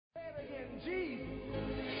Jesus.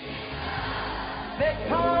 There's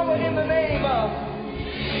power in the name of.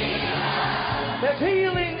 There's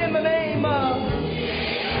healing in the name of.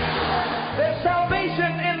 There's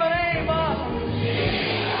salvation in the name of.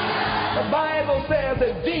 The Bible says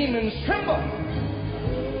that demons tremble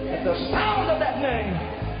at the sound of that name.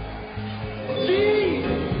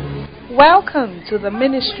 Jesus. Welcome to the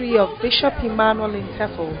ministry of Bishop Emmanuel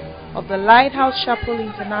Intefel of the Lighthouse Chapel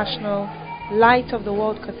International, Light of the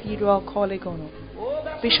World Cathedral, Kolegono.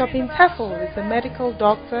 Bishop Intefel is a medical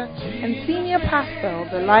doctor and senior pastor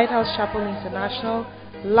of the Lighthouse Chapel International,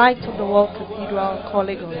 Light of the World Cathedral,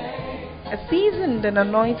 Kolegono. A seasoned and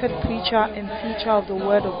anointed preacher and teacher of the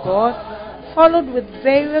Word of God, followed with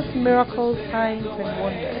various miracles, signs, and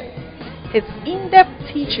wonders. His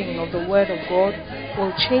in-depth teaching of the Word of God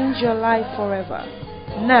will change your life forever.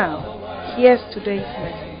 Now, here's today's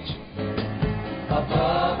message.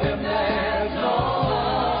 Above him there's no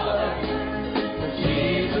other.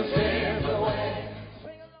 Jesus is the way.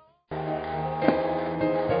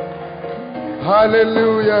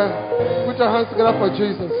 Hallelujah. Put your hands together for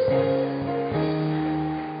Jesus.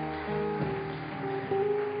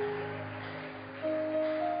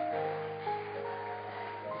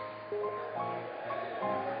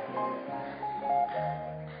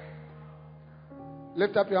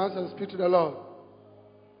 Lift up your hands and speak to the Lord.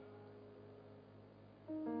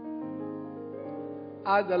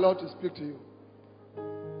 Ask the Lord to speak to you.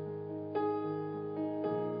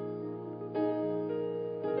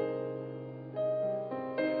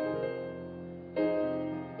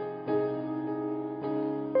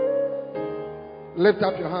 Lift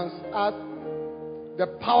up your hands. Ask the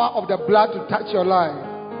power of the blood to touch your life.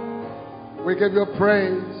 We give you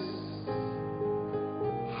praise.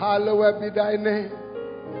 Hallowed be thy name.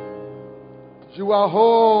 You are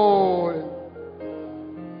holy.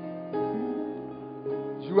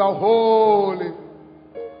 You are holy.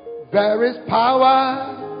 There is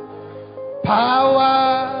power,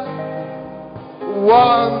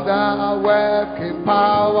 wonder working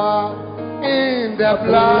power in the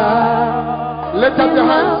blood. Lift up your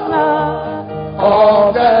hands.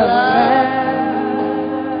 Of the Lamb.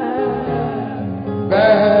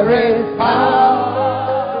 There is power,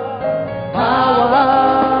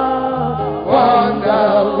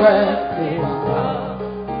 wonder working power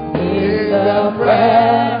in the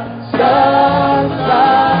precious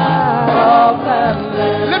blood of the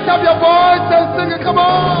Lamb. Lift up your voice and sing it, come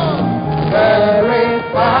on. There is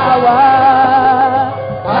power,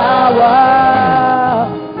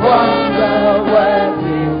 wonder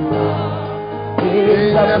working power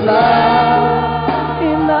in the blood,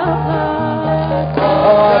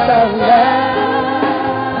 of the Lamb.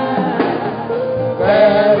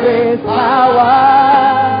 There is power,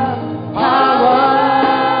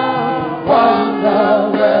 wonder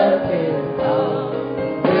working power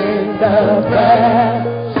in the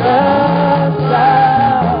precious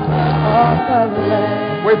blood of the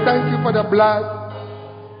Lamb. We thank you for the blood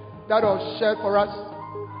that was shed for us.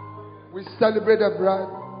 We celebrate the blood.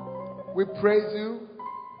 We praise you,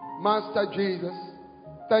 Master Jesus.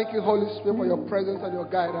 Thank you, Holy Spirit, for your presence and your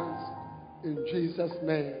guidance. In Jesus'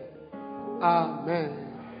 name. Amen.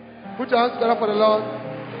 Put your hands together for the Lord,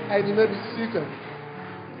 and you may be seated.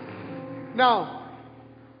 Now,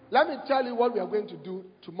 let me tell you what we are going to do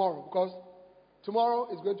tomorrow, because tomorrow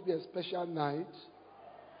is going to be a special night.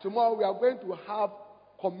 Tomorrow we are going to have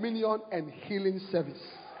communion and healing service.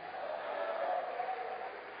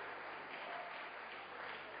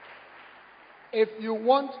 If you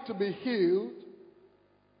want to be healed,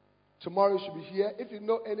 tomorrow you should be here. If you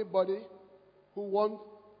know anybody who wants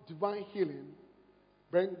divine healing,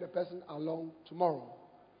 bring the person along tomorrow.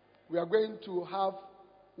 We are going to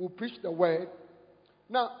we'll preach the word.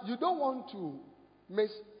 Now, you don't want to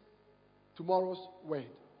miss tomorrow's word,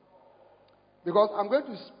 because I'm going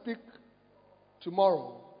to speak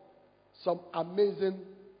tomorrow some amazing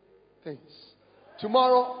things.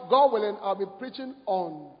 Tomorrow, God willing, I'll be preaching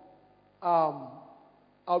on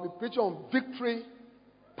victory,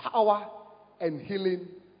 power, and healing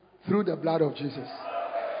through the blood of Jesus.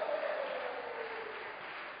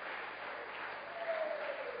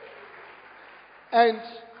 And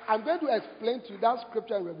I'm going to explain to you that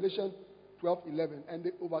scripture in Revelation 12:11. And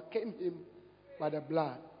they overcame him by the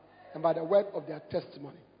blood and by the word of their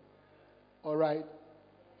testimony. All right.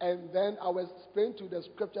 And then I will explain to you the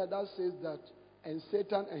scripture that says that, and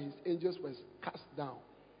Satan and his angels were cast down.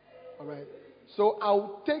 All right. So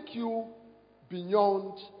I'll take you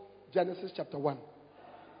beyond Genesis chapter 1.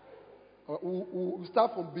 We'll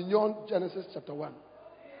start from beyond Genesis chapter 1.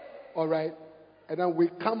 All right. And then we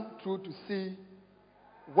come through to see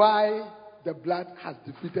why the blood has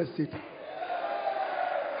defeated Satan.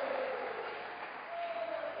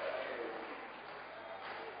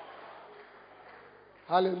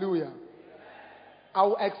 Hallelujah. I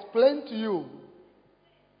will explain to you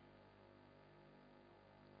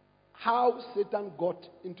how Satan got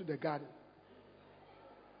into the garden.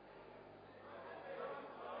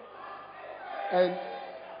 And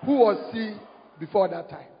who was he before that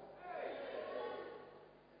time?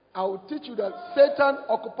 I will teach you that Satan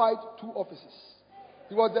occupied two offices.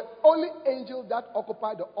 He was the only angel that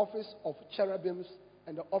occupied the office of cherubims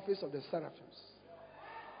and the office of the seraphims.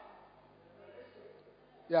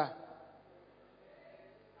 Yeah.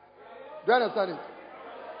 Do you understand it?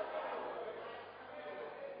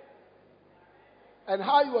 And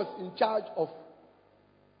how he was in charge of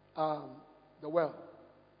the world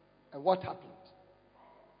and what happened.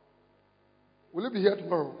 Will you be here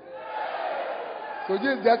tomorrow? So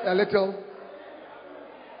just a little.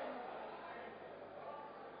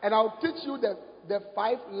 And I'll teach you the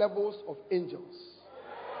 5 levels of angels.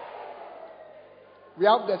 We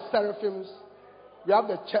have the seraphims, we have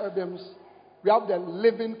the cherubims, we have the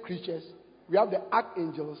living creatures, we have the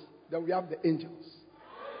archangels, then we have the angels.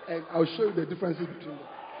 And I'll show you the differences between them.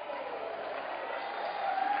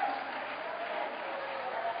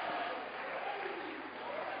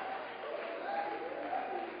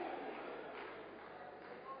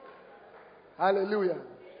 Hallelujah.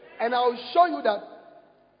 And I'll show you that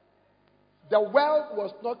the world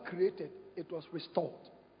was not created, it was restored.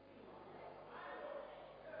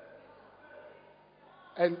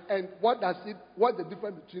 And what's the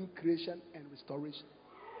difference between creation and restoration?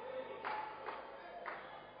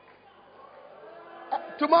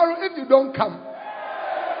 Tomorrow, if you don't come,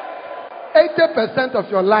 80%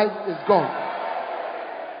 of your life is gone.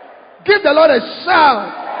 Give the Lord a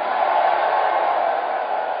shout.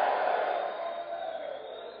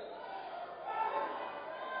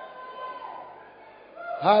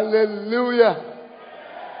 Hallelujah.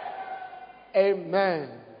 Amen.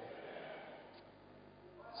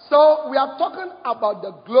 So we are talking about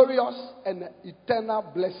the glorious and the eternal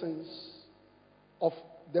blessings of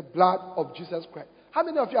the blood of Jesus Christ. How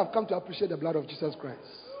many of you have come to appreciate the blood of Jesus Christ?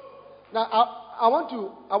 Now, I want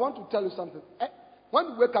to tell you something. When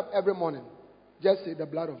you wake up every morning, just say the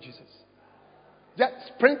blood of Jesus. Just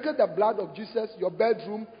sprinkle the blood of Jesus, your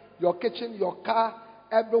bedroom, your kitchen, your car,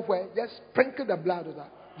 everywhere. Just sprinkle the blood of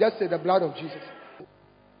that. Just say the blood of Jesus.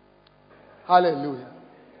 Hallelujah.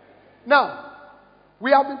 Now,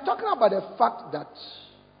 we have been talking about the fact that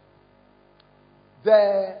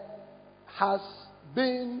there has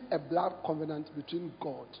been a blood covenant between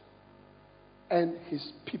God and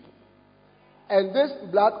his people. And this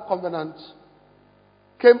blood covenant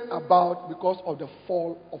came about because of the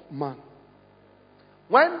fall of man.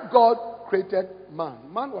 When God created man,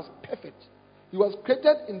 man was perfect. He was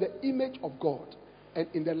created in the image of God and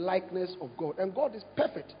in the likeness of God. And God is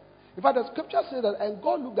perfect. In fact, the scripture says that, and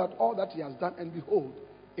God looked at all that he has done, and behold,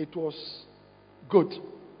 it was good.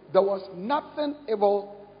 There was nothing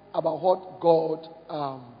evil about what God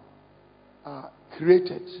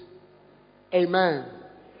created. Amen.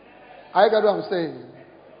 I get what I'm saying.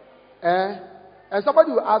 And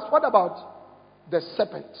somebody will ask, what about the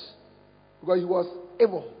serpent? Because he was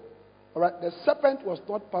evil. All right, the serpent was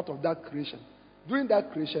not part of that creation. During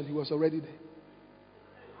that creation, he was already there.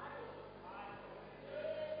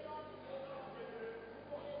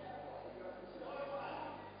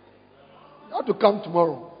 You have to come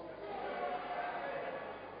tomorrow.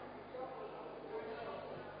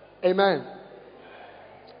 Amen.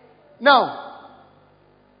 Now,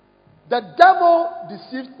 the devil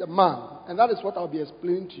deceives the man, and that is what I'll be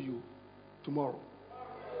explaining to you tomorrow.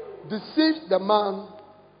 Deceives the man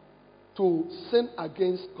to sin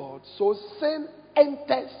against God. So sin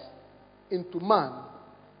enters into man,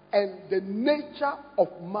 and the nature of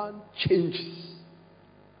man changes,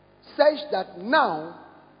 such that now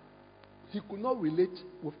he could not relate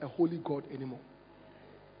with a holy God anymore.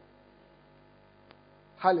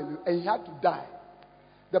 Hallelujah. And he had to die.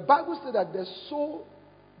 The Bible said that the soul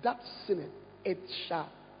that sinneth, it shall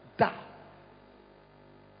die.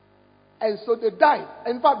 And so they died.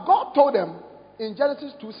 In fact, God told them in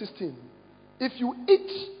Genesis 2:16, if you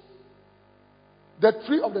eat the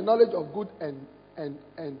tree of the knowledge of good and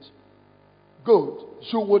good,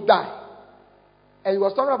 you will die. And he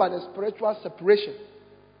was talking about the spiritual separation.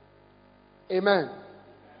 Amen.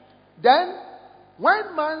 Then,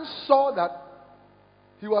 when man saw that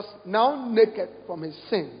he was now naked from his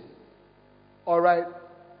sin, all right,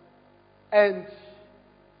 and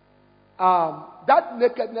that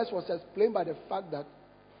nakedness was explained by the fact that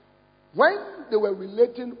when they were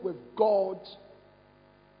relating with God,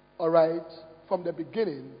 all right, from the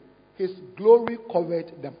beginning, his glory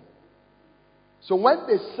covered them. So when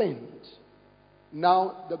they sinned,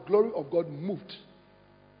 now the glory of God moved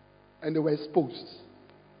and they were exposed.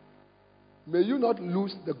 May you not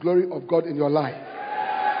lose the glory of God in your life.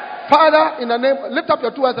 Father, in the name, lift up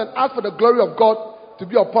your two hands and ask for the glory of God to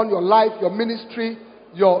be upon your life, your ministry,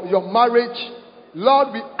 your marriage.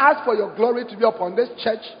 Lord, we ask for your glory to be upon this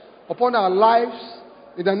church, upon our lives.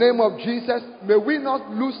 In the name of Jesus, may we not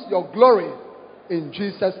lose your glory. In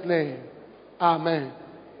Jesus' name. Amen.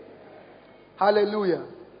 Hallelujah.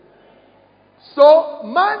 So,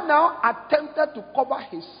 man now attempted to cover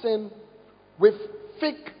his sin with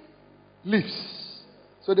fig leaves.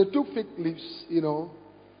 So they took fig leaves,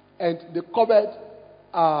 and they covered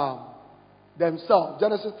themselves.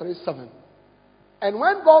 Genesis 3:7. And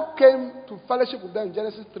when God came to fellowship with them in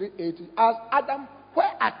Genesis 3:8, he asked Adam,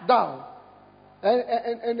 "Where art thou?"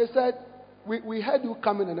 And they said, we heard you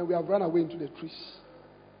coming and then we have run away into the trees.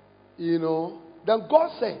 Then God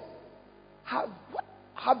said,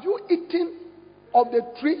 have you eaten of the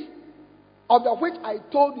tree of the which I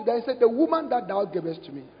told you? Then he said, the woman that thou gavest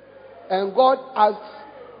to me. And God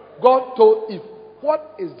told Eve,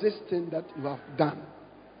 what is this thing that you have done?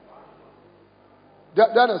 Do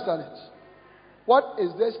you understand it? What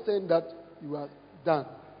is this thing that you have done?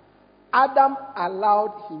 Adam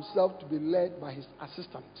allowed himself to be led by his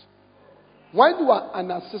assistant. When you are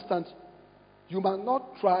an assistant, you must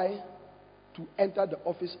not try to enter the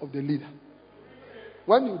office of the leader.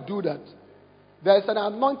 When you do that, there is an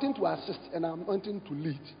anointing to assist and an anointing to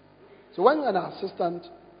lead. So when you are an assistant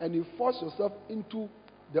and you force yourself into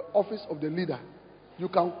the office of the leader, you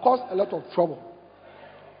can cause a lot of trouble.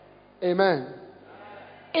 Amen.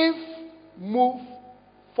 If Move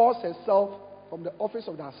forced herself from the office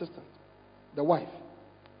of the assistant, the wife,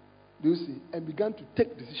 do you see, and began to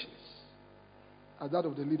take decisions as that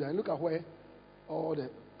of the leader. And look at where all the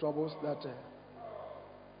troubles that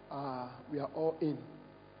we are all in.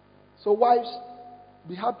 So wives,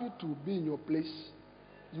 be happy to be in your place.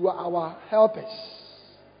 You are our helpers.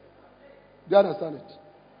 Do you understand it?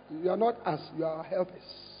 You are not us, you are our helpers.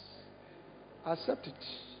 Accept it.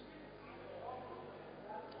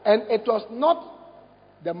 And it was not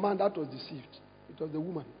the man that was deceived. It was the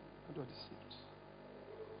woman that was deceived.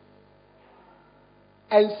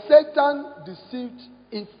 And Satan deceived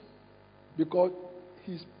Eve because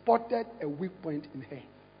he spotted a weak point in her,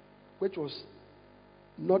 which was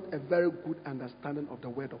not a very good understanding of the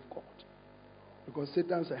word of God. Because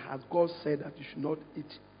Satan said, has God said that you should not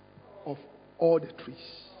eat of all the trees?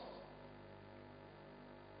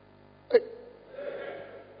 Hey.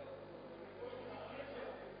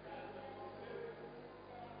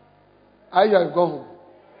 I have gone home.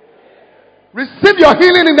 Receive your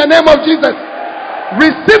healing in the name of Jesus.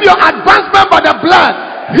 Receive your advancement by the blood.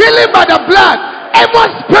 Healing by the blood. Evil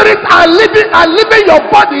spirits are leaving your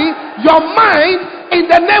body, your mind, in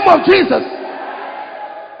the name of Jesus.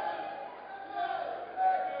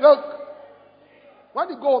 Look, when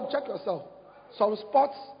you go home, check yourself. Some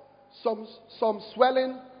spots, some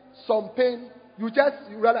swelling, some pain. You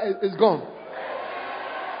realize it's gone.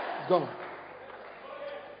 It's gone.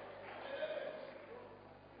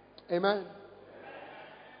 Amen.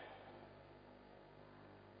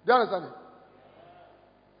 Do you understand it?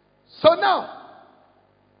 So now,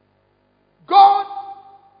 God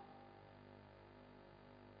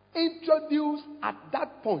introduced at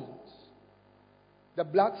that point the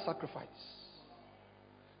blood sacrifice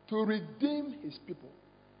to redeem his people.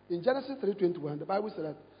 In Genesis 3:21, the Bible said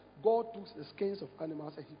that God took the skins of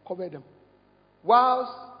animals and he covered them.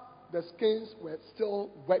 Whilst the skins were still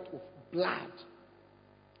wet with blood,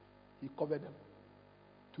 he covered them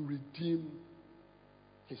to redeem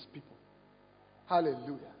his people.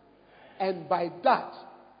 Hallelujah. And by that,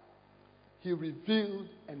 he revealed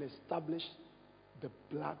and established the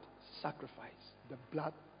blood sacrifice, the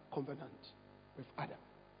blood covenant with Adam.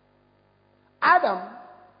 Adam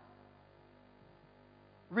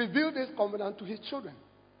revealed this covenant to his children,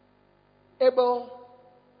 Abel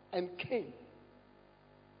and Cain.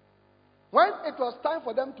 When it was time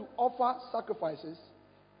for them to offer sacrifices,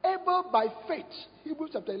 Abel, by faith,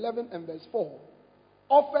 Hebrews chapter 11 and verse 4,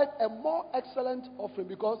 offered a more excellent offering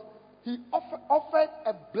because he offered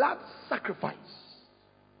a blood sacrifice.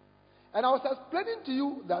 And I was explaining to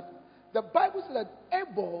you that the Bible said that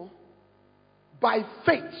Abel, by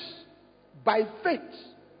faith,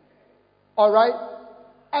 all right?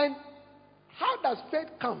 And how does faith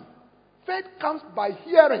come? Faith comes by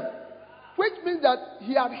hearing, which means that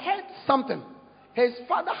he had heard something. His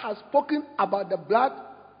father has spoken about the blood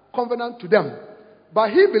covenant to them. But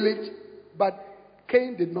he believed, but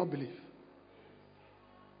Cain did not believe.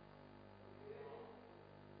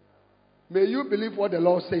 May you believe what the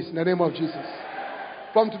Lord says in the name of Jesus.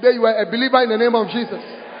 From today you are a believer in the name of Jesus.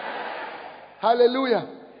 Hallelujah.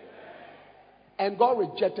 And God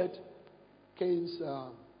rejected Cain's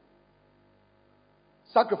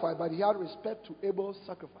sacrifice, but he had respect to Abel's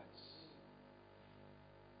sacrifice.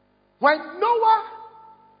 When Noah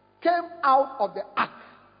came out of the ark,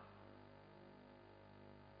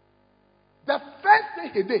 the first thing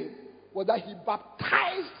he did was that he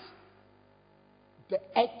baptized the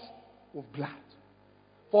earth with blood.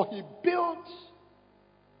 For he built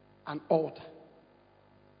an altar.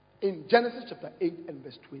 In Genesis chapter 8 and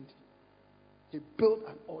verse 20. He built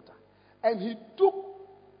an altar. And he took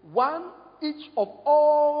one each of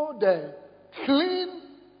all the clean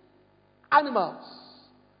animals.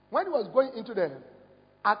 When he was going into the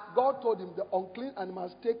ark, God told him the unclean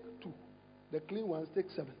animals take 2. The clean ones take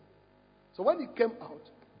 7. So when he came out,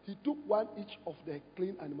 he took one each of the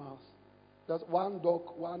clean animals. That's 1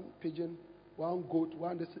 dog, 1 pigeon, 1 goat,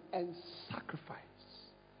 1 this, and sacrificed.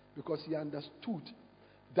 Because he understood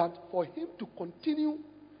that for him to continue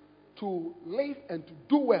to live and to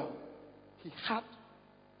do well, he had,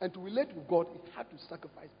 and to relate with God, he had to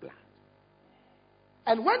sacrifice blood.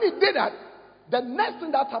 And when he did that, the next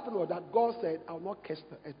thing that happened was that God said, I will not curse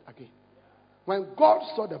the earth again. When God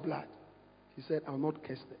saw the blood, he said, I will not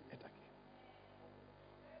curse the earth again.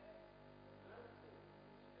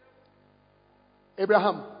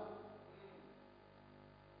 Abraham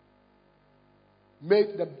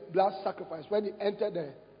made the blood sacrifice when he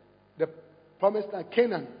entered the promised land,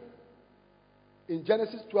 Canaan. In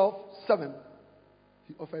Genesis 12:7,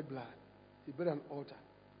 he offered blood. He built an altar.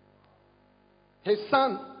 His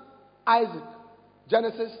son, Isaac,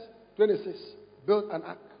 Genesis 26, built an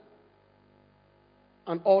ark,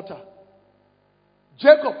 an altar.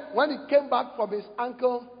 Jacob, when he came back from his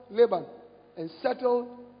uncle Laban and settled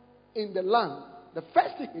in the land, the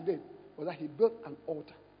first thing he did was that he built an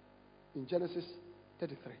altar in Genesis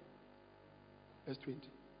 33, verse 20.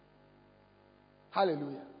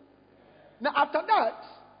 Hallelujah. Now, after that,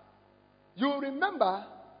 you remember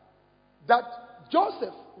that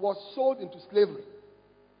Joseph was sold into slavery.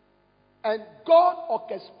 And God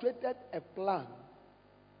orchestrated a plan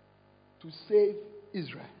to save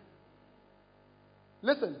Israel.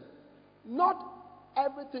 Listen, not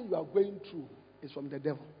everything you are going through is from the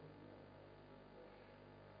devil.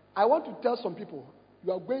 I want to tell some people,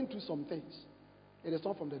 you are going through some things. It is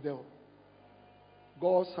not from the devil.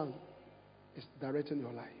 God's hand is directing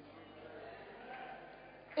your life.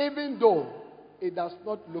 Even though it does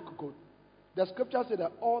not look good. The scripture says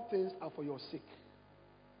that all things are for your sake.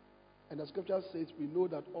 And the scripture says we know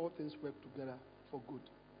that all things work together for good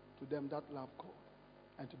to them that love God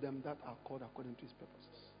and to them that are called according to his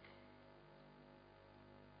purposes.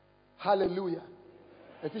 Hallelujah.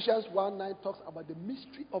 Ephesians 1:9 talks about the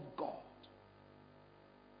mystery of God.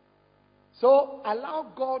 So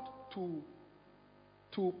allow God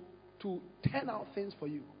to turn out things for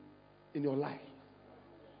you in your life.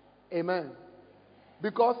 Amen.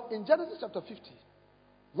 Because in Genesis chapter 50,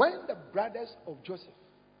 when the brothers of Joseph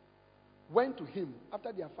went to him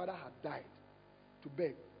after their father had died to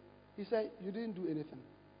beg, he said, you didn't do anything.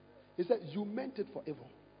 He said, you meant it for evil,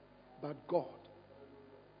 but God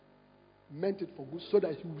meant it for good so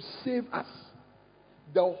that he will save us.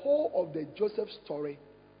 The whole of the Joseph story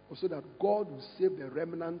was so that God will save the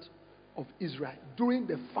remnant of Israel during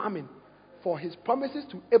the famine, for his promises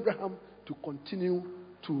to Abraham to continue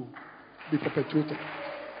to be perpetuated.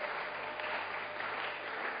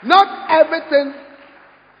 Not everything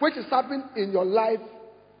which is happening in your life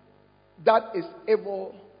that is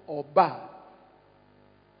evil or bad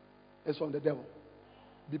is from the devil.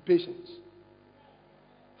 Be patient.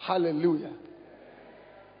 Hallelujah.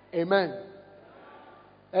 Amen.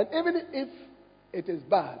 And even if it is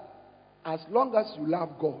bad, as long as you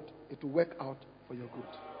love God, it will work out for your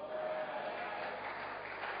good.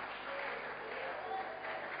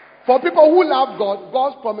 For people who love God,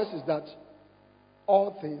 God's promise is that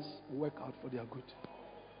all things will work out for their good.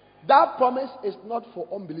 That promise is not for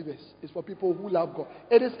unbelievers. It's for people who love God.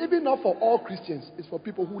 It is even not for all Christians. It's for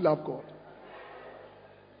people who love God.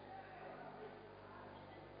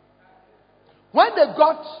 When they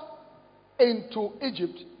got into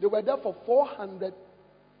Egypt, they were there for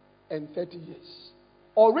 430 years.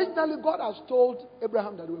 Originally, God has told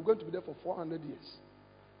Abraham that they were going to be there for 400 years.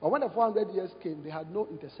 But when the 400 years came, they had no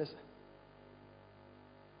intercessor.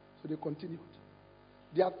 So they continued.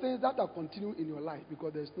 There are things that are continuing in your life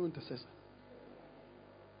because there is no intercessor.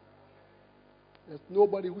 There's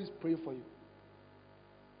nobody who is praying for you.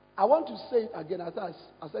 I want to say it again, as I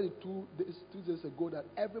said it 2 days ago, that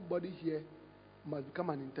everybody here must become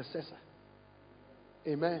an intercessor.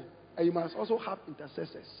 Amen. And you must also have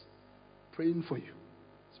intercessors praying for you.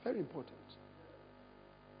 It's very important.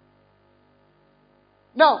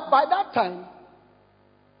 Now, by that time,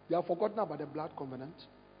 They have forgotten about the blood covenant.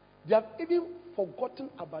 They have even forgotten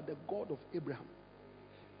about the God of Abraham.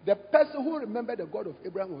 The person who remembered the God of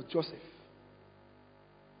Abraham was Joseph.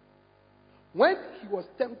 When he was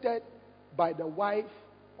tempted by the wife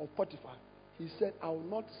of Potiphar, he said, I will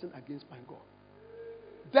not sin against my God.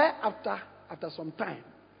 Thereafter, after some time,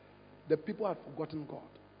 the people had forgotten God,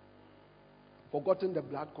 forgotten the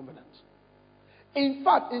blood covenant. In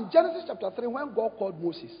fact, in Genesis chapter 3, when God called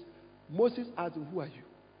Moses, Moses asked him, who are you?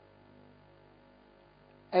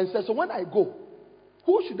 And said, so when I go,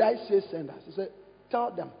 who should I say send us? He said,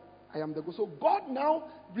 tell them I am the God. So God now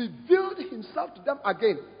revealed himself to them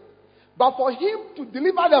again. But for him to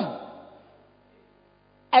deliver them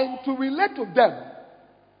and to relate to them,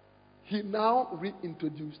 he now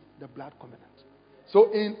reintroduced the blood covenant.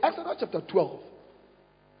 So in Exodus chapter 12,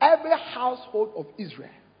 every household of Israel,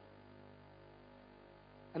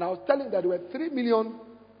 and I was telling you that there were 3 million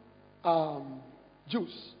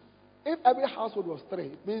Jews. If every household was 3,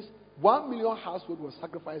 it means 1 million household was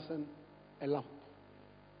sacrificing a lamb.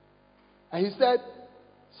 And he said,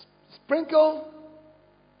 sprinkle,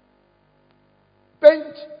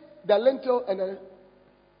 paint the lintel and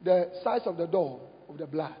the sides of the door of the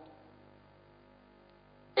blood.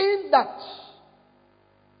 In that,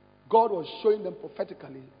 God was showing them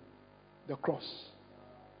prophetically the cross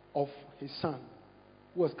of his son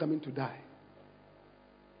who was coming to die.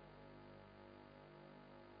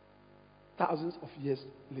 Thousands of years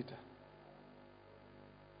later.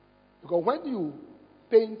 Because when you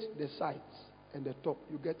paint the sides and the top,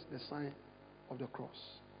 you get the sign of the cross.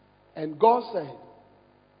 And God said,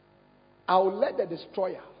 I will let the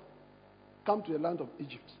destroyer come to the land of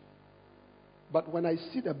Egypt. But when I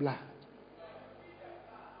see the blood,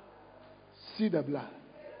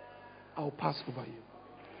 I'll pass over you.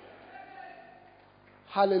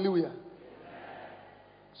 Hallelujah.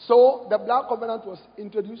 So the blood covenant was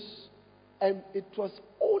introduced, and it was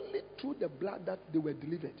only through the blood that they were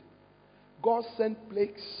delivered. God sent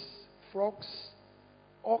plagues, frogs,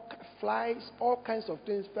 flies, all kinds of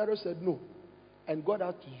things. Pharaoh said no. And God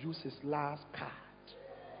had to use his last card.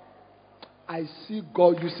 I see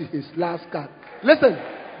God using his last card. Listen,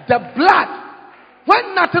 the blood,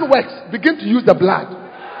 when nothing works, begin to use the blood.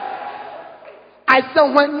 I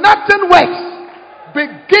said, when nothing works,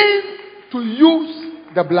 begin to use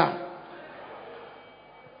the blood.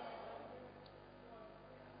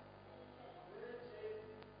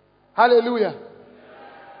 Hallelujah.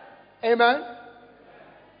 Amen.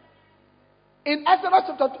 In Exodus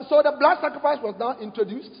chapter 2, so the blood sacrifice was now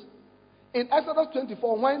introduced. In Exodus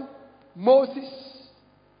 24, when Moses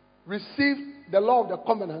received the law of the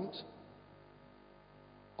covenant,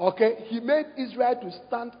 okay, he made Israel to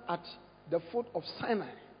stand at the foot of Sinai.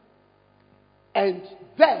 And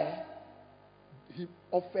there, he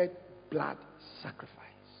offered blood sacrifice.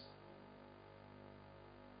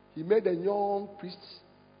 He made the young priests,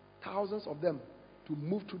 thousands of them, to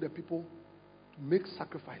move to the people to make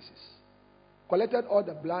sacrifices. Collected all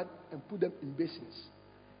the blood and put them in basins.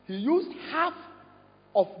 He used half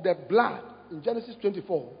of the blood in Genesis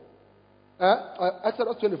 24,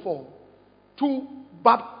 Exodus 24, to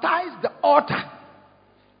baptize the altar.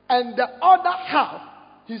 And the other half,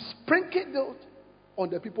 he sprinkled it on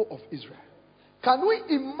the people of Israel. Can we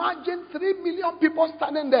imagine 3 million people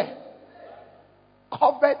standing there,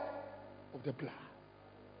 covered with the blood?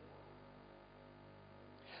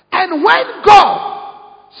 And when God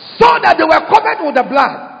saw that they were covered with the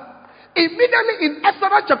blood, immediately in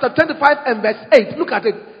Exodus chapter 25 and verse 8, look at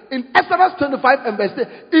it. In Exodus 25 and verse 8,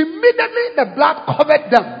 immediately the blood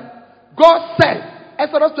covered them. God said,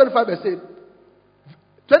 Exodus 25 verse 8,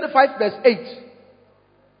 25 verse 8.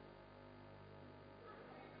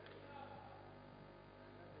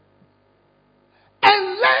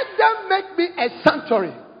 And let them make me a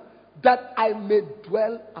sanctuary, that I may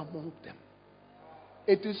dwell among them.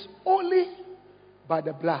 It is only by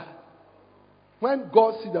the blood. When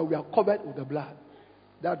God sees that we are covered with the blood,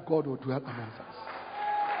 that God will dwell among us.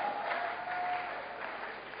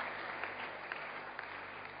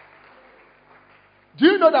 Do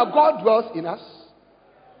you know that God dwells in us?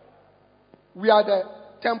 We are the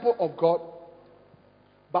temple of God.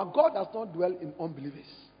 But God does not dwell in unbelievers,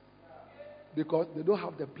 because they don't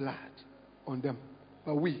have the blood on them.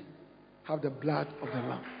 But we have the blood of the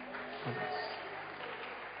Lamb on us.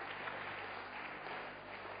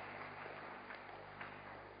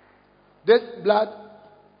 This blood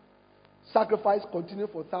sacrifice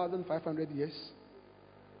continued for 1,500 years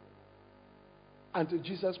until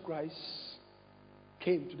Jesus Christ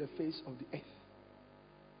came to the face of the earth.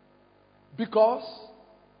 Because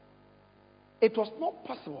it was not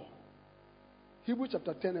possible, Hebrews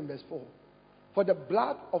chapter 10 and verse 4, for the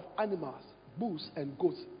blood of animals, bulls, and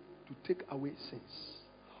goats to take away sins.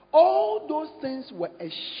 All those things were a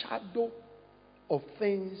shadow of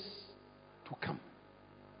things to come.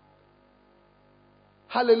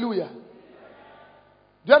 Hallelujah.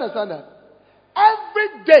 Do you understand that?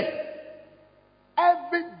 Every day,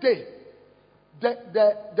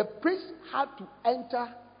 the priest had to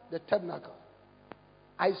enter the tabernacle.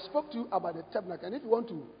 I spoke to you about the tabernacle, and if you want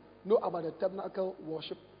to know about the tabernacle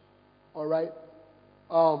worship, all right,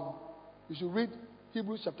 you should read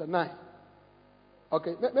Hebrews chapter 9.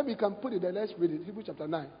 Okay, maybe you can put it there. Let's read it. Hebrews chapter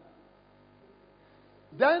 9.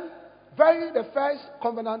 Then, the first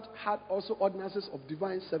covenant had also ordinances of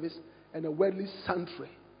divine service and a worldly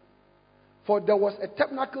sanctuary. For there was a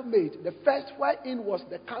tabernacle made, the first wherein was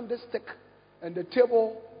the candlestick and the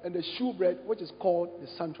table and the shewbread, which is called the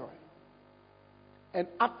sanctuary. And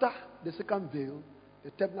after the second veil,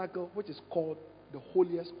 the tabernacle, which is called the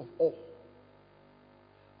holiest of all,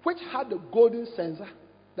 which had the golden censer,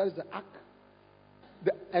 that is the ark,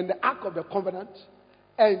 and the ark of the covenant,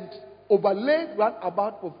 and overlaid round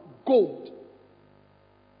about with gold,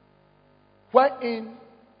 wherein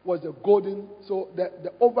was the golden, so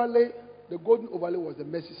the overlay, the golden overlay was the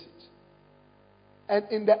mercy seat. And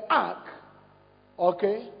in the ark,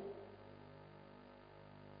 okay,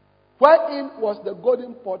 wherein was the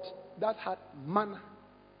golden pot that had manna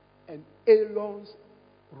and Aaron's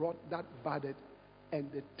rod that budded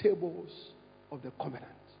and the tables of the covenant.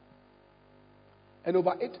 And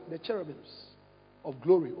over it, the cherubims of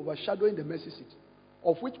glory overshadowing the mercy seat,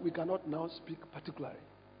 of which we cannot now speak particularly.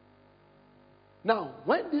 Now,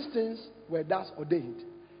 when these things were thus ordained,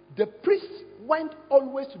 the priests went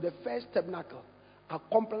always to the first tabernacle,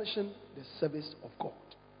 accomplishing the service of God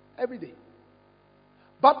every day.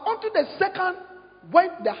 But unto the second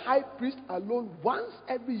went the high priest alone once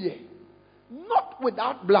every year, not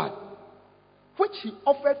without blood, which he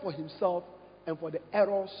offered for himself and for the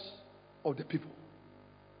errors of the people.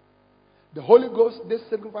 The Holy Ghost, this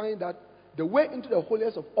signifying that the way into the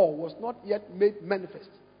holiest of all was not yet made manifest,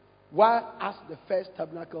 while as the first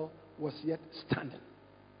tabernacle was yet standing,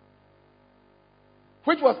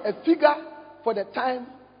 which was a figure for the time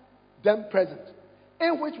then present,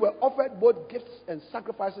 in which were offered both gifts and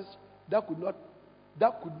sacrifices that could not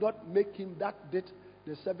make him that did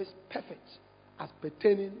the service perfect as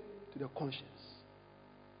pertaining to the conscience,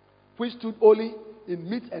 which stood only in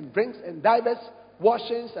meat and drinks and divers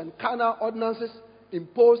washings and carnal ordinances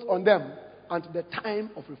imposed on them unto the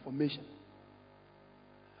time of Reformation.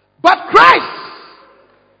 But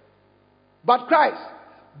Christ,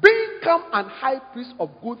 being come an high priest of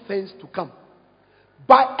good things to come,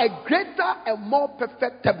 by a greater and more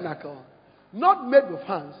perfect tabernacle, not made with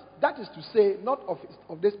hands, that is to say, not of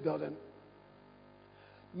this building,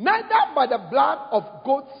 neither by the blood of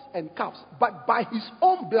goats and calves, but by his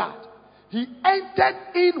own blood, he entered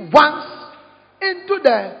in once into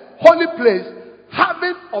the holy place,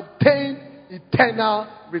 having obtained eternal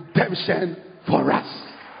redemption for us.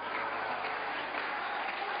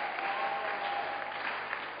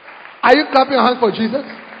 Are you clapping your hands for Jesus?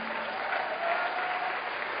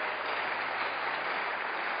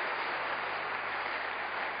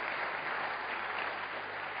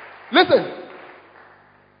 Listen,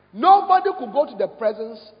 nobody could go to the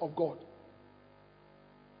presence of God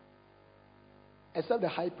except the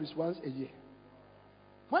high priest once a year.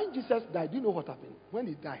 When Jesus died, do you know what happened? When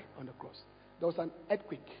he died on the cross, there was an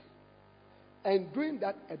earthquake. And during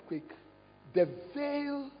that earthquake, the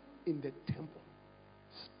veil in the temple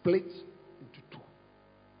split into two,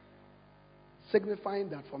 signifying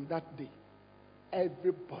that from that day,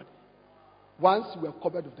 everybody, once you were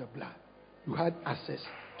covered with the blood, you had access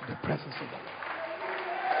to the presence of the Lord.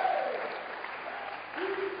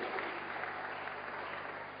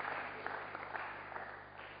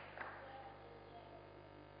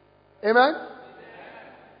 Amen?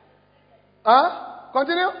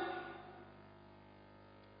 Continue.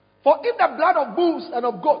 For if the blood of bulls and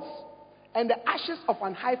of goats and the ashes of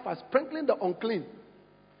an heifer sprinkling the unclean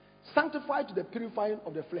sanctify to the purifying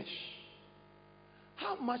of the flesh,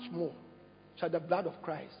 how much more shall the blood of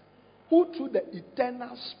Christ, who through the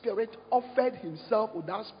eternal Spirit offered himself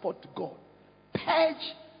without spot to God,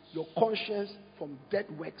 purge your conscience from dead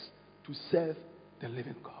works to serve the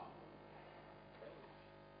living God.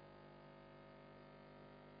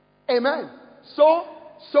 Amen. So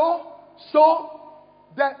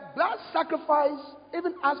the blood sacrifice,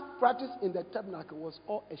 even as practiced in the tabernacle, was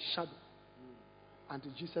all a shadow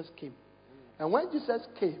until Jesus came. And when Jesus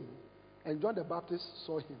came and John the Baptist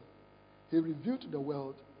saw him, he revealed to the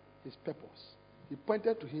world his purpose. He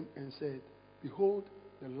pointed to him and said, "Behold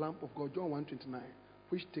the Lamb of God," John 1:29,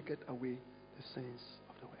 "which taketh away the the sins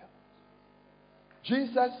of the world.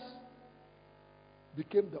 Jesus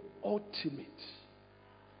became the ultimate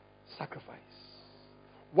sacrifice.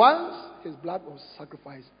 Once his blood was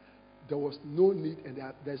sacrificed, there was no need, and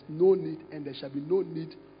there's no need, and there shall be no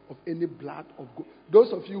need of any blood of goat.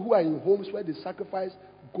 Those of you who are in homes where they sacrifice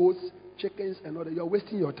goats, chickens, and all that, you're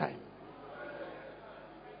wasting your time.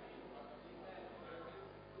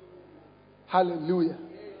 Hallelujah.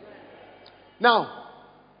 Now,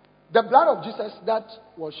 the blood of Jesus that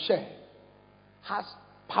was shed has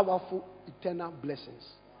powerful eternal blessings,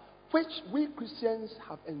 which we Christians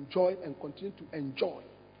have enjoyed and continue to enjoy.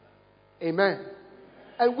 Amen.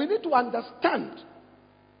 And we need to understand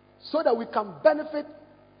so that we can benefit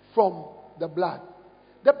from the blood.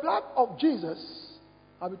 The blood of Jesus,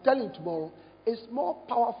 I'll be telling you tomorrow, is more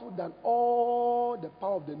powerful than all the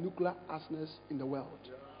power of the nuclear arsenals in the world.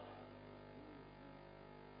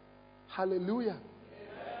 Hallelujah.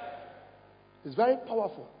 It's very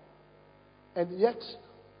powerful. And yet,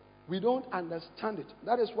 we don't understand it.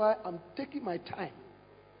 That is why I'm taking my time.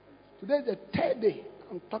 Today is the third day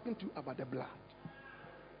I'm talking to you about the blood.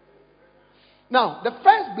 Now, the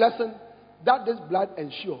first blessing that this blood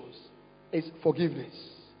ensures is forgiveness.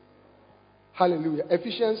 Hallelujah.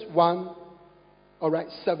 Ephesians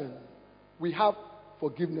 1:7. We have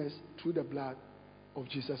forgiveness through the blood of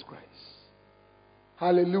Jesus Christ.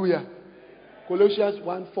 Hallelujah. Colossians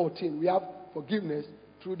 1:14. We have forgiveness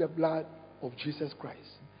through the blood of Jesus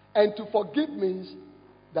Christ. And to forgive means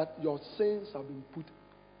that your sins have been put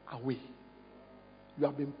away. You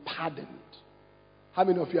have been pardoned. How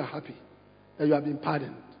many of you are happy that you have been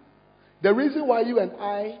pardoned? The reason why you and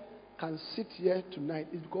I can sit here tonight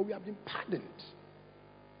is because we have been pardoned.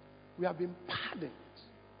 We have been pardoned.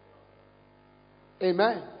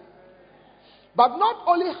 Amen. But not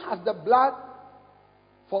only has the blood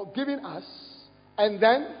forgiven us, and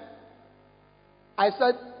then I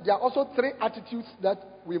said there are also three attitudes that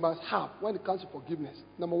we must have when it comes to forgiveness.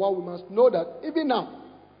 Number one, we must know that even now,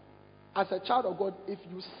 as a child of God, if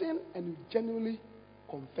you sin and you genuinely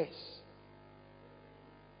confess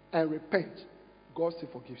and repent, God still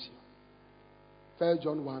forgives you. 1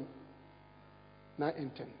 John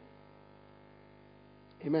 1:9-10.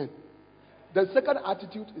 Amen. The second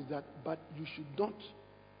attitude is that, but you should not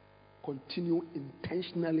continue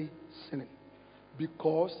intentionally sinning,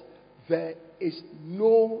 because there is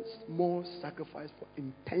no small sacrifice for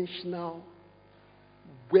intentional,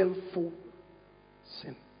 willful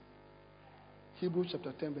sin. Hebrews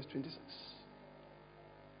chapter 10, verse 26.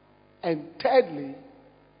 And thirdly,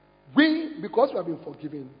 we, because we have been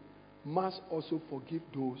forgiven, must also forgive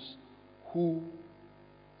those who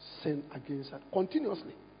sin against us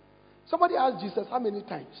continuously. Somebody asked Jesus how many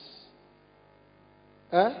times?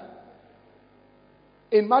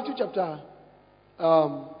 In Matthew chapter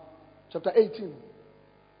 18.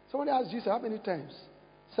 Somebody asked Jesus how many times?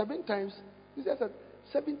 7 times. Jesus said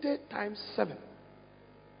 70 times 7.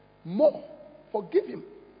 More. Forgive him.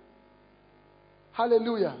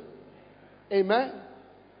 Hallelujah. Amen.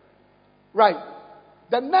 Right.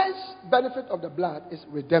 The next benefit of the blood is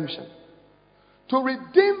redemption. To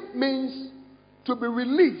redeem means to be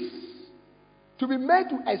released, to be made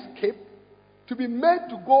to escape, to be made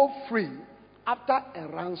to go free after a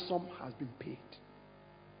ransom has been paid.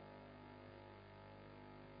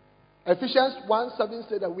 Ephesians 1:7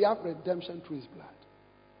 says that we have redemption through his blood.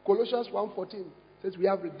 Colossians 1:14 says we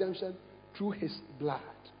have redemption through his blood.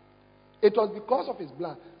 It was because of his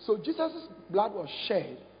blood. So Jesus' blood was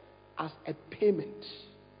shed as a payment.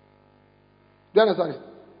 Do you understand it?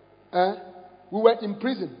 We were in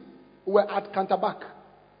prison. We were at Canterbuck.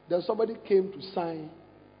 Then somebody came to sign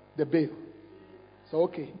the bail. So,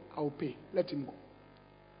 okay, I'll pay. Let him go.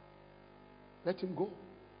 Let him go.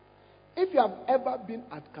 If you have ever been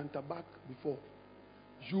at Canterbuck before,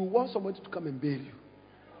 you want somebody to come and bail you.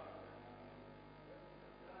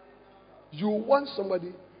 You want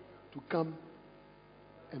somebody to come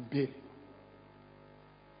and bail you.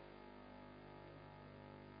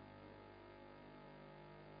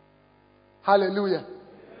 Hallelujah.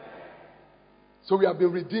 So we have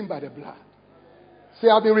been redeemed by the blood. Say,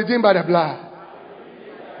 I've been redeemed by the blood.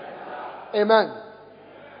 Amen.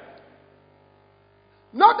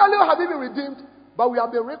 Not only have we been redeemed, but we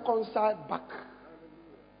have been reconciled back.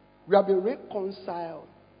 We have been reconciled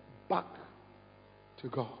back to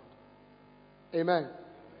God. Amen.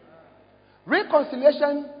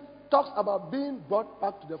 Reconciliation talks about being brought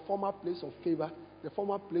back to the former place of favor, the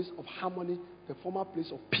former place of harmony, the former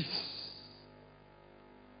place of peace.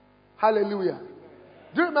 Hallelujah.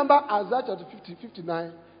 Do you remember Isaiah chapter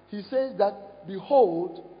 59? He says that,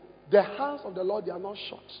 behold, the hands of the Lord, they are not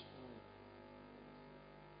short.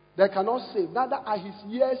 they cannot save. Neither are his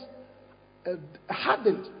ears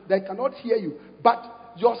hardened, they cannot hear you.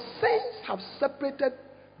 But your sins have separated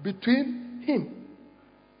between him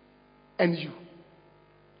and you.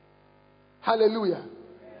 Hallelujah.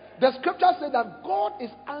 The scripture says that God is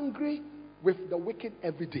angry with the wicked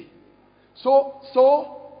every day. So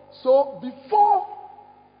before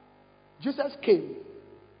Jesus came,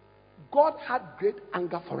 God had great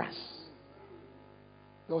anger for us.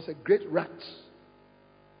 There was a great wrath.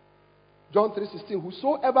 John 3:16,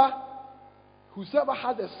 whosoever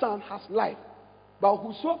has the Son has life. But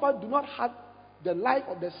whosoever do not have the life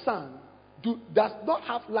of the Son does not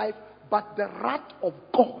have life, but the wrath of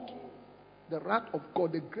God. The wrath of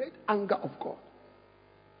God, the great anger of God.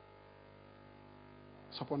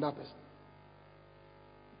 It's upon that person.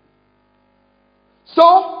 So,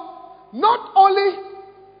 not only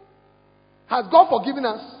has God forgiven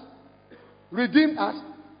us, redeemed us,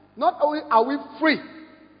 not only are we free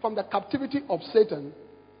from the captivity of Satan,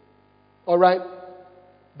 alright,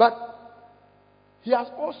 but he has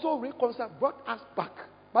also reconciled, brought us back.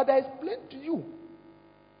 But I explained to you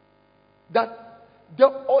that the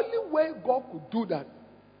only way God could do that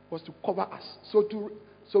was to cover us.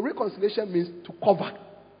 So reconciliation means to cover.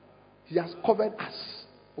 He has covered us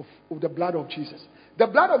with the blood of Jesus. The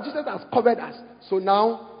blood of Jesus has covered us. So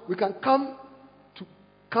now we can come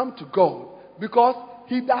to God, because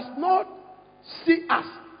he does not see us.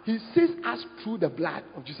 He sees us through the blood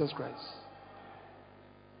of Jesus Christ.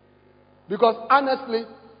 Because honestly,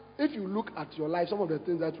 if you look at your life, some of the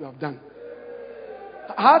things that you have done,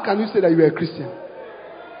 how can you say that you are a Christian?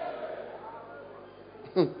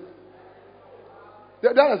 Do you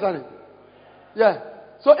understand it? Yeah.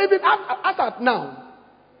 So even as at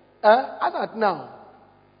now,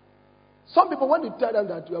 some people, when you tell them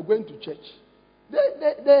that you are going to church,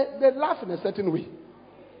 they laugh in a certain way.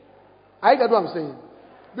 I get what I'm saying.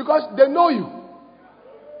 Because they know you.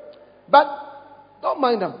 But don't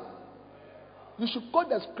mind them. You should quote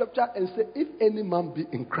the scripture and say, if any man be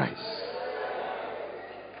in Christ,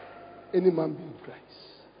 any man be in Christ,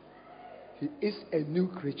 he is a new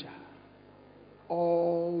creature.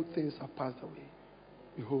 All things have passed away.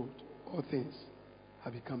 Behold, all things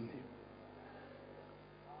have become new.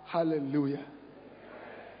 Hallelujah.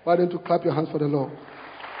 Why don't you clap your hands for the Lord?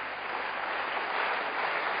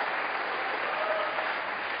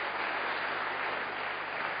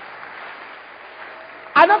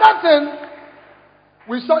 Another thing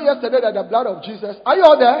we saw yesterday, that the blood of Jesus. Are you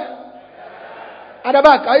all there? At the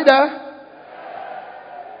back, are you there?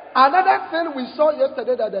 Another thing we saw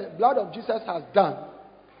yesterday that the blood of Jesus has done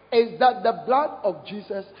is that the blood of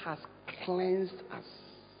Jesus has cleansed us.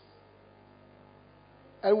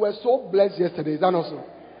 And we're so blessed yesterday, is that not so?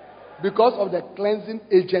 Because of the cleansing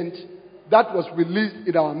agent that was released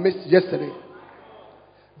in our midst yesterday.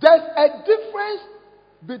 There's a difference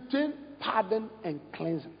between pardon and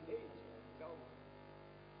cleansing.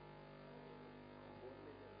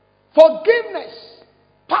 Forgiveness.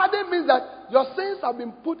 Pardon means that your sins have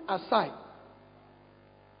been put aside.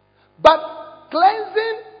 But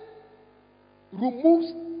cleansing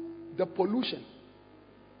removes the pollution.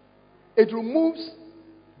 It removes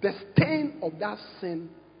the stain of that sin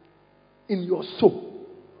in your soul.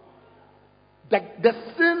 The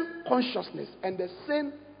sin consciousness and the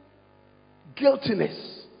sin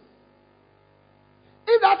guiltiness.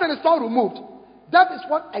 If that thing is not removed, that is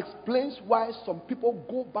what explains why some people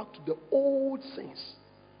go back to the old sins.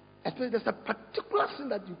 Especially there's a particular sin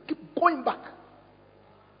that you keep going back.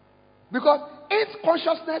 Because its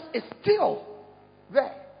consciousness is still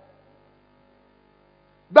there.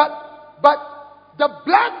 But the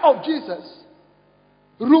blood of Jesus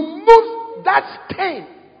removes that stain,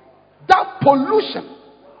 that pollution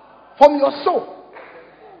from your soul.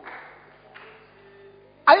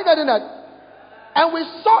 Are you getting that? And we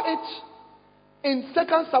saw it in 2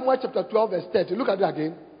 Samuel chapter 12 verse 30. Look at it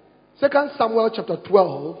again. 2 Samuel chapter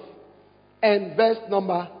 12 and verse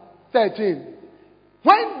number 13.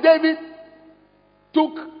 When David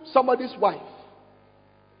took somebody's wife,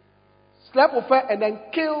 slept with her and then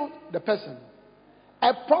killed the person,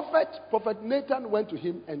 a prophet Nathan went to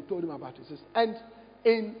him and told him about it. And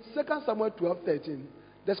in 2 Samuel 12:13,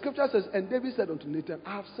 the scripture says, and David said unto Nathan,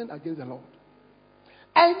 I have sinned against the Lord.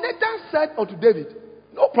 And Nathan said unto David,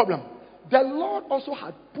 no problem. The Lord also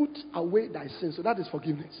had put away thy sins. So that is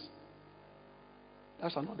forgiveness.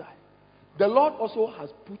 That shall not die. The Lord also has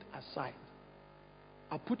put aside,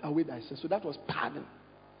 put away thy sins. So that was pardon.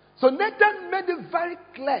 So Nathan made it very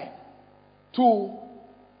clear to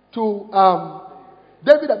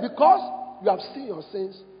David that because you have seen your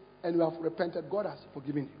sins and you have repented, God has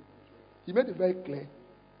forgiven you. He made it very clear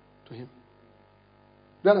to him.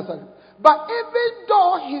 Do you understand? But even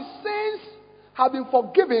though his sins have been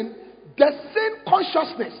forgiven, the sin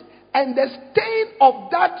consciousness and the stain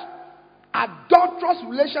of that adulterous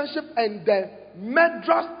relationship and the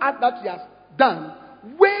murderous act that he has done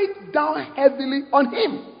weighed down heavily on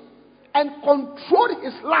him and controlled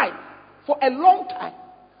his life for a long time.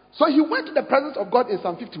 So he went to the presence of God in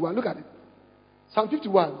Psalm 51. Look at it. Psalm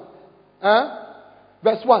 51,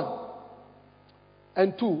 verse 1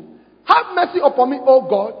 and 2. Have mercy upon me, O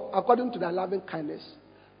God, according to thy loving kindness.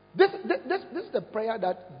 This is the prayer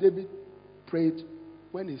that David prayed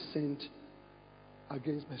when he sinned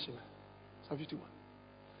against Bathsheba. Psalm 51.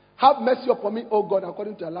 Have mercy upon me, O God,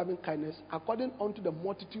 according to thy loving kindness, according unto the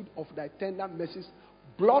multitude of thy tender mercies,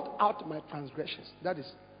 blot out my transgressions. That is,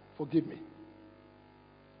 forgive me.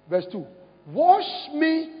 Verse 2. Wash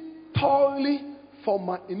me thoroughly from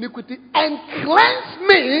my iniquity and cleanse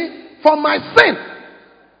me from my sin.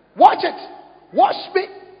 Watch it. Wash me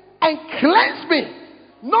and cleanse me.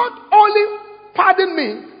 Not only pardon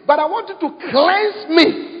me, but I want you to cleanse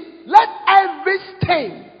me. Let every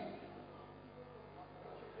stain.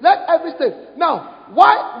 Now,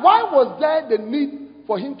 why was there the need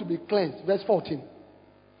for him to be cleansed? Verse 14.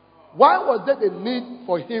 Why was there the need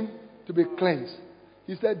for him to be cleansed?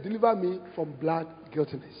 He said, deliver me from blood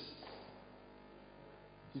guiltiness.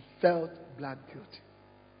 He felt blood guilty,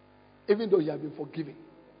 even though he had been forgiven.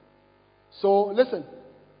 So, listen.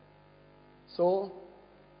 So,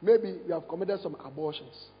 maybe you have committed some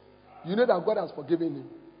abortions. You know that God has forgiven you.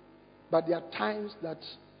 But there are times that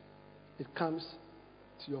it comes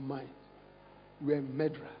to your mind. You are a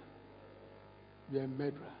murderer. You are a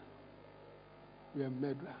murderer. You are a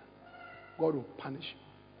murderer. God will punish you.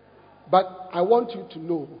 But I want you to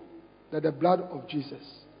know that the blood of Jesus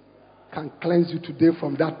can cleanse you today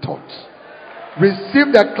from that thought.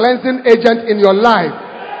 Receive the cleansing agent in your life.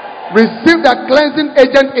 Receive the cleansing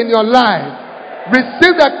agent in your life.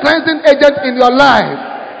 Receive the cleansing agent in your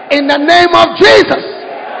life. In the name of Jesus.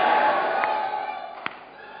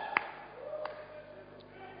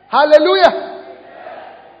 Hallelujah.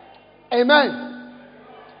 Amen.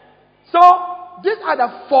 So, these are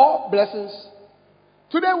the 4 blessings.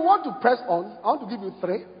 Today we want to press on. I want to give you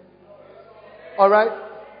 3. Alright.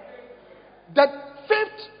 The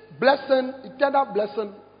 5th blessing, eternal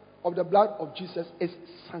blessing of the blood of Jesus is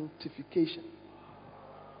sanctification.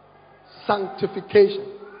 Sanctification.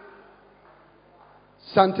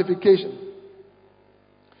 Sanctification.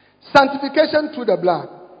 Sanctification through the blood.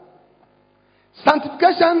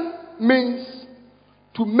 Sanctification means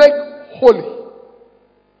to make holy.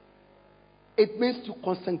 It means to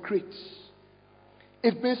consecrate.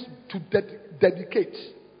 It means to dedicate.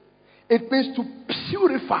 It means to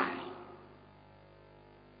purify.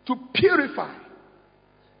 To purify.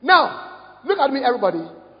 Now, look at me, everybody.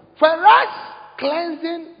 Whereas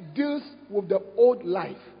cleansing deals with the old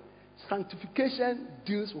life, sanctification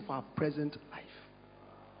deals with our present life.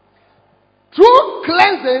 Through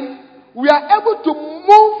cleansing, we are able to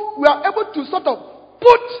move, we are able to sort of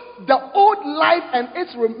put the old life and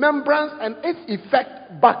its remembrance and its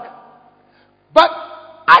effect back. But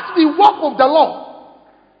as we walk with the Lord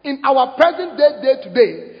in our present day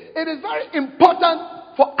today, it is very important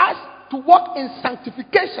for us to walk in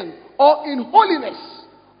sanctification or in holiness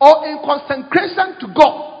or in consecration to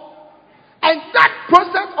God. And that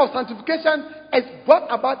process of sanctification is brought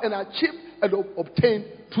about and achieved and obtained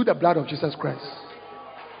through the blood of Jesus Christ.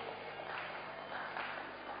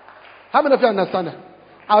 How many of you understand that?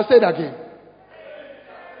 I'll say it again.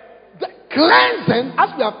 The cleansing, as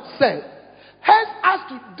we have said, helps us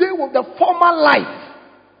to deal with the former life.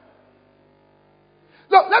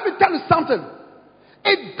 Look, let me tell you something.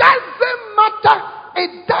 It doesn't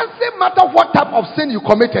matter what type of sin you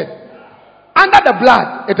committed. Under the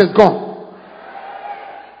blood, it is gone.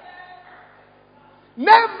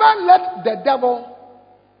 Never let the devil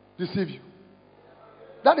deceive you.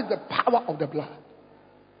 That is the power of the blood.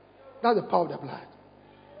 That's the power of the blood.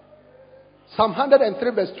 Psalm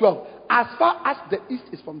 103 verse 12. As far as the east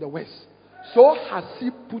is from the west, so has he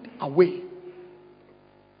put away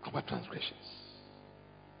our transgressions.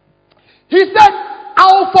 He said, I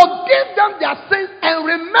will forgive them their sins and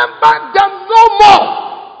remember them no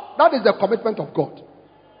more. That is the commitment of God.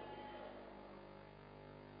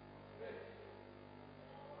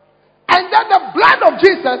 And then the blood of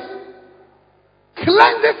Jesus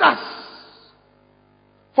cleanses us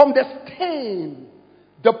from the stain,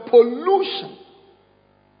 the pollution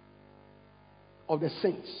of the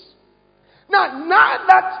saints. Now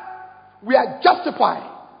that we are justified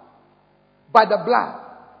by the blood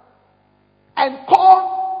and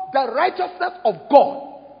called the righteousness of God,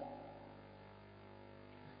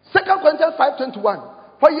 2 Corinthians 5:21,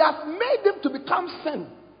 For he has made him to become sin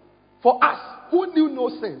for us who knew no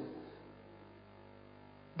sin,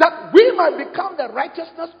 that we might become the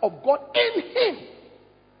righteousness of God in him.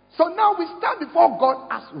 So now we stand before God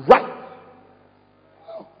as right.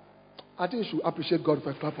 I think you should appreciate God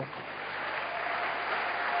for a clap of.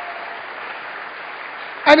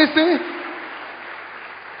 And you see,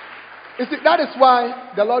 that is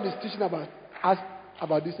why the Lord is teaching about us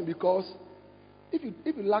about this thing, because if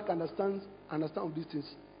you lack understand of these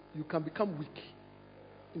things, you can become weak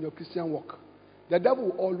in your Christian walk. The devil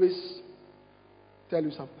will always tell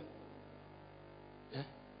you something. Yeah?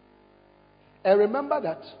 And remember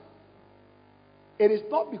that it is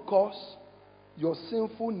not because your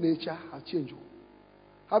sinful nature has changed.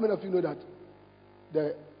 How many of you know that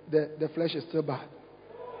the flesh is still bad?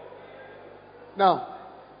 Now,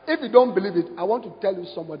 if you don't believe it, I want to tell you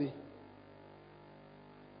somebody.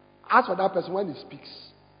 Ask for that person, when he speaks,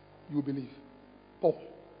 you will believe.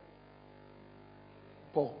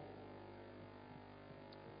 Paul.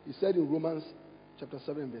 He said in Romans chapter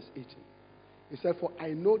 7 verse 18. He said, for I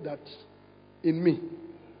know that in me,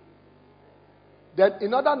 that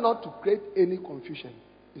in order not to create any confusion,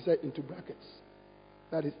 he said into brackets,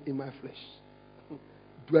 that is in my flesh,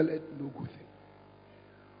 dwelleth no good thing.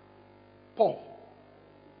 Paul.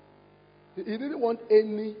 He didn't want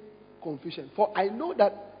any confusion. For I know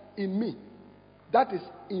that in me, that is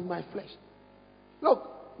in my flesh. Look,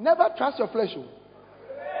 never trust your flesh.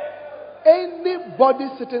 Anybody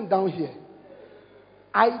sitting down here,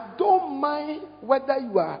 I don't mind whether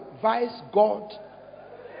you are vice God,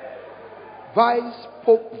 vice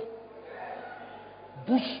pope,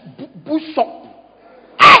 bishop.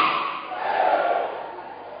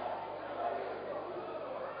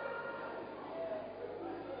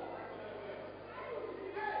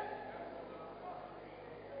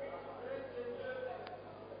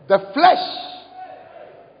 The flesh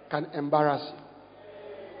can embarrass you.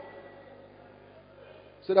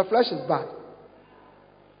 So the flesh is bad.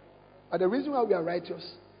 But the reason why we are righteous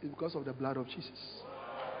is because of the blood of Jesus.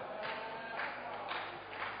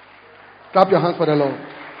 Clap your hands for the Lord.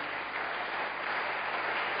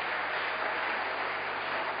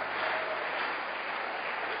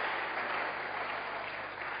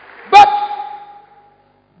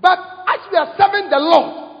 But as we are serving the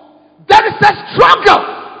Lord, there is a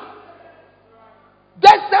struggle.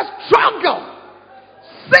 There's a struggle.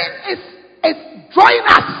 Sin is drawing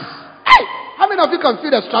us. Hey, how many of you can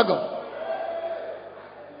feel the struggle?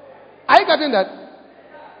 Are you getting that?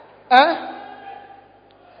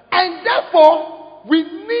 And therefore, we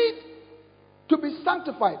need to be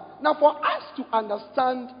sanctified. Now, for us to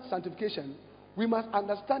understand sanctification, we must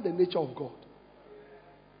understand the nature of God.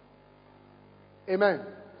 Amen.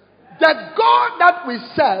 The God that we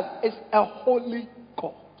serve is a holy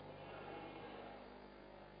God.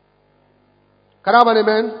 Can I have an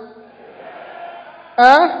amen?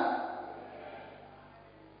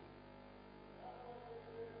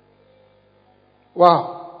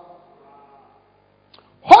 Wow.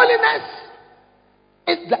 Holiness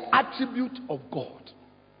is the attribute of God.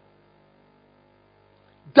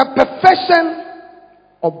 The perfection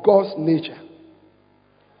of God's nature.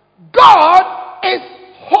 God is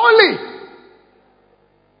holy.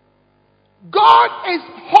 God is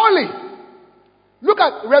holy. Look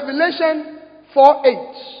at Revelation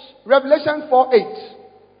 4:8. Revelation 4:8.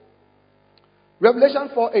 Revelation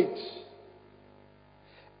 4:8.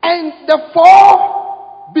 And the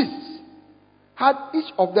four beasts had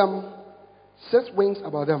each of them 6 wings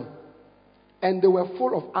about them, and they were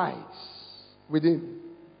full of eyes within,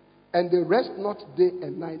 and they rest not day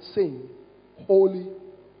and night, saying, Holy,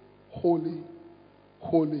 holy,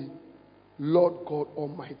 holy, Lord God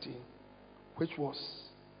Almighty, which was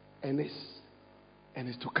and is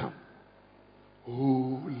to come.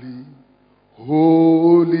 Holy,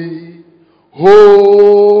 holy,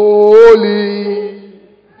 holy,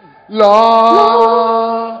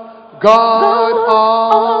 Lord God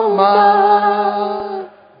Almighty,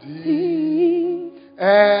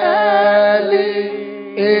 early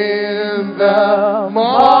in the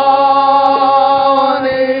morning,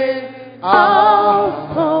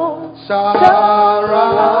 our song shall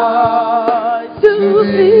rise to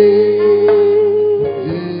thee.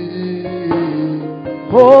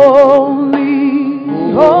 Holy,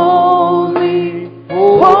 holy,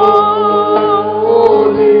 holy,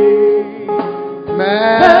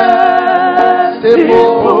 merciful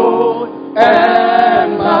and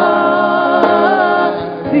mighty,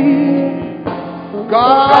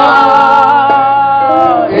 God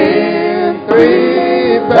in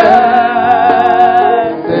 3 persons,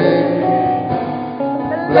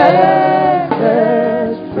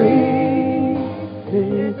 blessed,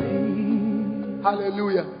 free.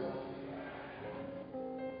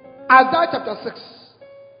 Isaiah chapter 6.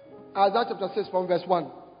 Isaiah chapter 6 from verse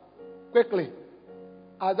 1. Quickly.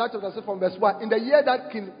 Isaiah chapter 6 from verse 1. In the year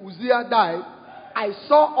that King Uzziah died, I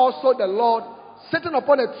saw also the Lord sitting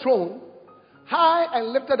upon a throne, high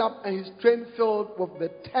and lifted up, and his train filled with the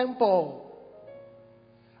temple.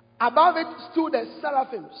 Above it stood the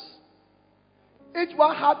seraphims. Each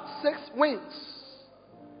one had 6 wings.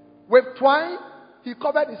 With twine he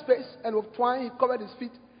covered his face, and with twine he covered his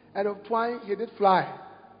feet, and with twine he did fly.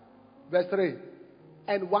 Verse 3.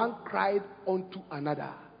 And one cried unto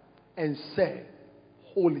another and said,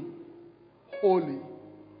 Holy, holy,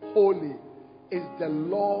 holy is the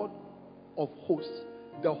Lord of hosts.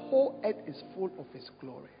 The whole earth is full of his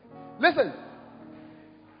glory. Listen.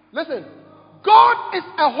 Listen. God is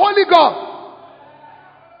a holy God.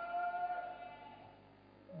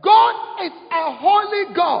 God is a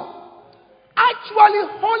holy God. Actually,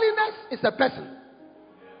 holiness is a person.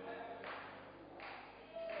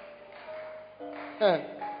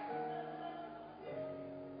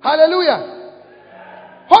 Hallelujah.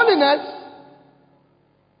 Holiness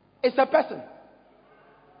is a person.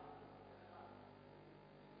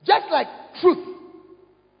 Just like truth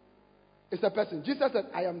is a person. Jesus said,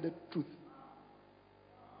 I am the truth.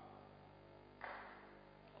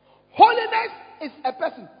 Holiness is a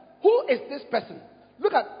person. Who is this person?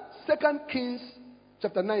 Look at 2 Kings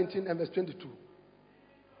chapter 19 and verse 22.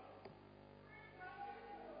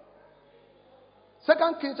 2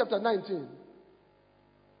 Kings chapter 19.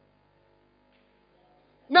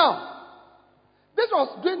 Now, this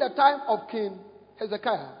was during the time of King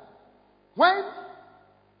Hezekiah, when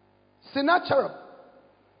Sennacherib,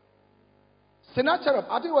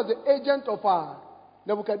 I think was the agent of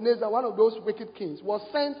Nebuchadnezzar, one of those wicked kings, was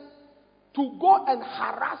sent to go and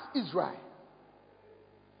harass Israel.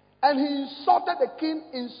 And he insulted the king,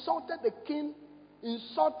 insulted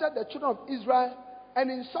the children of Israel,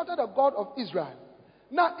 and insulted the God of Israel.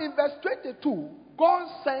 Now, in verse 22, God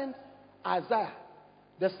sent Isaiah,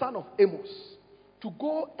 the son of Amos, to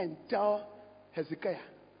go and tell Hezekiah,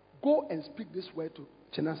 go and speak this word to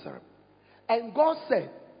Sennacherib. And God said,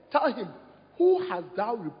 tell him, who hast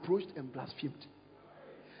thou reproached and blasphemed?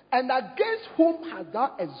 And against whom hast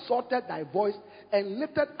thou exalted thy voice and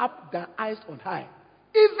lifted up thy eyes on high?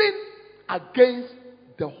 Even against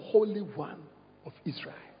the Holy One of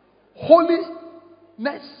Israel.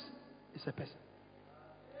 Holiness is a person.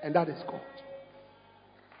 And that is God.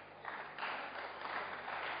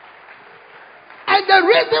 And the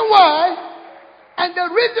reason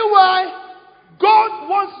why God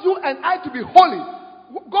wants you and I to be holy,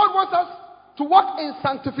 God wants us to walk in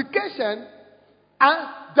sanctification and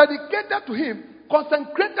dedicated to Him,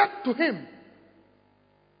 consecrated to Him,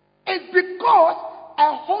 is because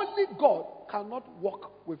a holy God cannot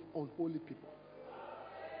walk with unholy people.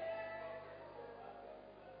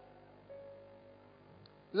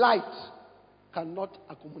 Light cannot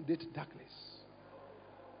accommodate darkness.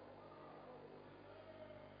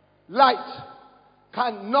 Light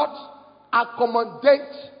cannot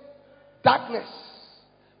accommodate darkness.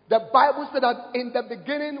 The Bible said that in the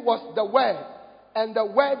beginning was the Word, and the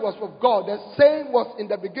Word was with God. The same was in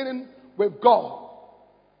the beginning with God.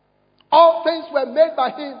 All things were made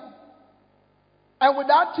by Him, and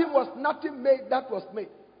without Him was nothing made that was made.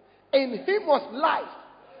 In Him was life,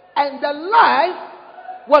 and the life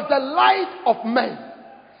was the light of men.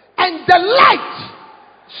 And the light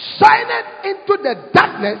shined into the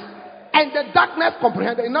darkness, and the darkness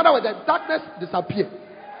comprehended. In other words, the darkness disappeared.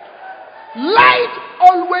 Light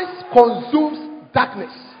always consumes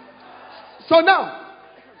darkness. So now,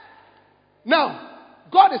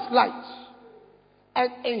 God is light,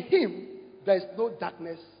 and in Him there is no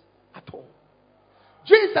darkness at all.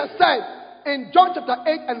 Jesus said in John chapter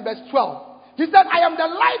 8 and verse 12, He said, I am the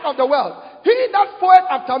light of the world. He that followeth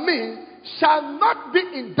after me shall not be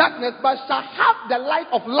in darkness, but shall have the light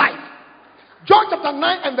of life. John chapter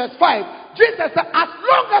 9 and verse 5, Jesus said, as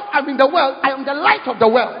long as I'm in the world, I am the light of the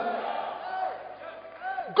world.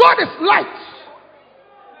 God is light.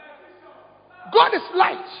 God is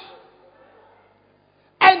light.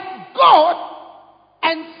 And God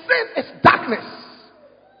and sin is darkness.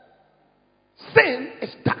 Sin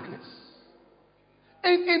is darkness.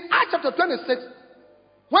 In Acts chapter 26,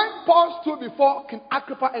 when Paul stood before King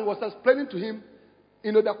Agrippa and was explaining to him,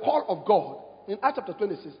 the call of God, in Acts chapter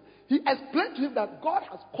 26, he explained to him that God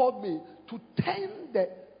has called me to turn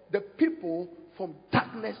the people from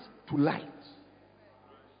darkness to light.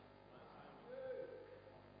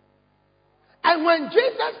 And when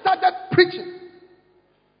Jesus started preaching,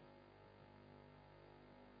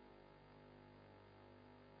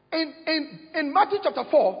 in Matthew chapter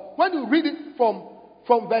 4, when you read it from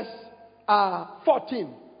verse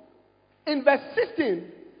 14, In verse 16,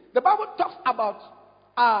 the Bible talks about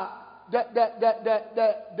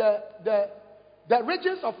the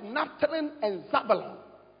regions of Naphtali and Zebulun.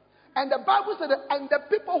 And the Bible said that, and the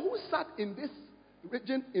people who sat in this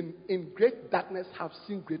region in great darkness have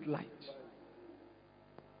seen great light.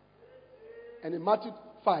 And in Matthew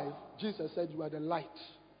 5, Jesus said, you are the light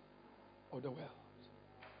of the world.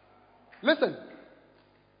 Listen.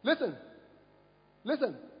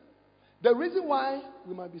 The reason why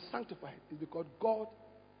we must be sanctified is because God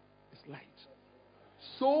is light.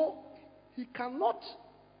 So he cannot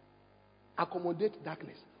accommodate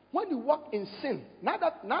darkness. When you walk in sin, now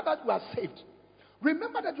that you are saved,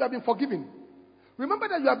 remember that you have been forgiven. Remember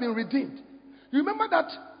that you have been redeemed. Remember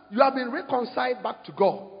that you have been reconciled back to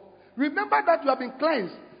God. Remember that you have been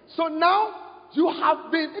cleansed. So now you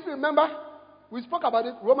have been, if you remember, we spoke about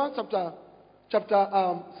it, Romans chapter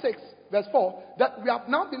 6, verse 4, that we have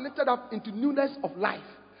now been lifted up into newness of life.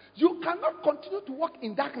 You cannot continue to walk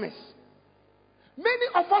in darkness. Many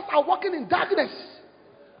of us are walking in darkness.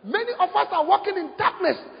 Many of us are walking in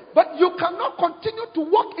darkness, but you cannot continue to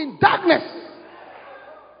walk in darkness.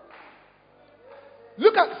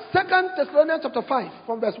 Look at 2 Thessalonians chapter 5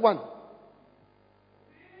 from verse 1.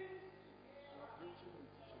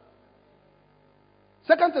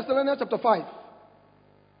 Second Thessalonians chapter 5.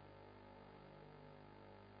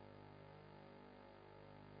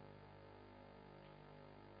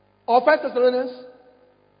 Or 1 Thessalonians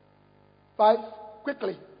 5,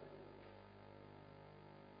 quickly.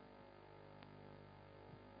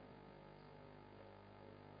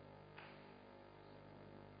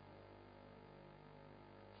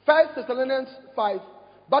 First Thessalonians 5.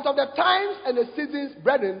 But of the times and the seasons,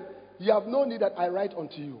 brethren, ye have no need that I write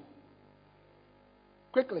unto you.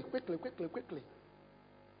 Quickly.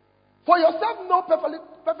 For yourself know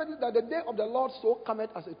perfectly that the day of the Lord so cometh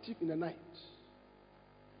as a thief in the night.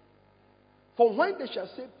 For when they shall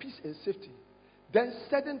say peace and safety, then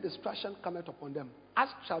sudden destruction cometh upon them, as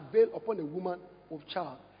shall veil upon a woman with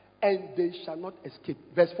child, and they shall not escape.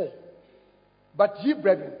 Verse 4. But ye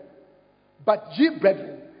brethren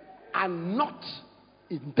are not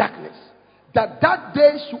in darkness, that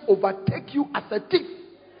day should overtake you as a thief.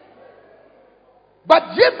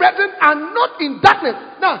 But ye brethren are not in darkness.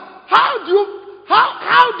 Now, how do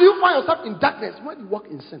you find yourself in darkness? When you walk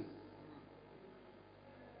in sin.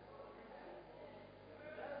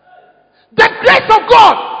 The grace of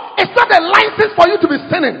God is not a license for you to be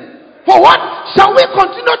sinning. For what? Shall we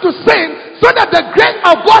continue to sin so that the grace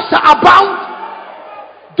of God shall abound?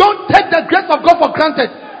 Don't take the grace of God for granted.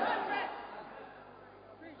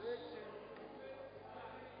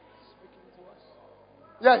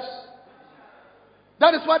 Yes.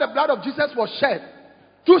 That is why the blood of Jesus was shed.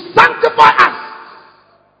 To sanctify us.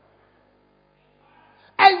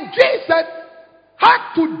 And Jesus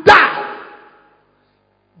had to die.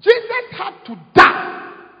 Jesus had to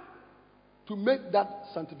die to make that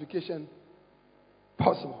sanctification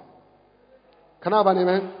possible. Can I have an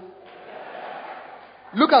amen?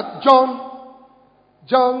 Look at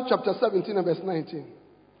John chapter 17 and verse 19.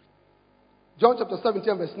 John chapter 17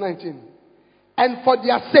 and verse 19. And for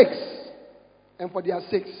their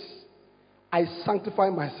sakes, I sanctify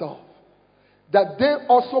myself, that they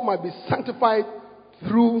also might be sanctified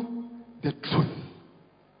through the truth.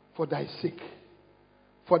 For thy sake.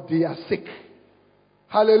 For their sake.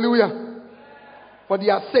 Hallelujah. For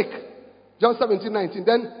their sake. John 17, 19.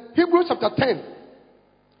 Then Hebrews chapter 10.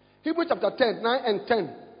 Hebrews chapter 10, 9 and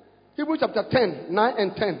 10. Hebrews chapter 10, 9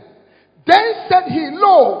 and 10. Then said he,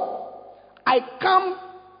 Lo, I come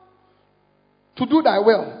to do thy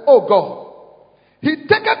will, O God. He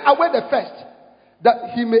taketh away the first,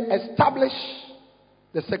 that he may establish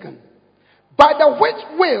the second. By the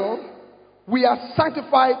which will we are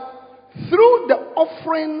sanctified through the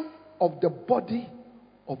offering of the body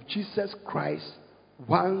of Jesus Christ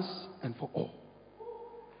once and for all.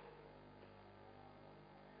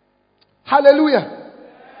 Hallelujah.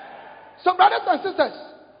 So brothers and sisters,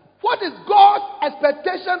 what is God's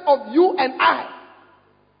expectation of you and I?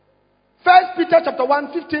 1 Peter chapter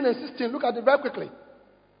 1, 15 and 16. Look at it very quickly.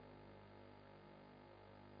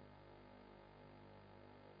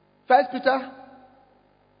 1 Peter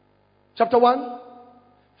chapter 1,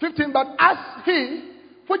 15. But as he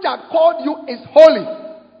which hath called you is holy.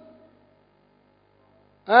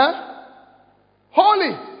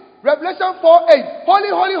 Holy. Revelation 4, 8. Holy,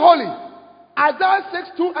 holy, holy. Isaiah 6,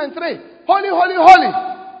 2 and 3. Holy, holy, holy.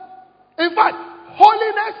 In fact,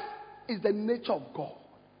 holiness is the nature of God.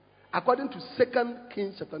 According to 2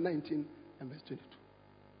 Kings chapter 19 and verse 22.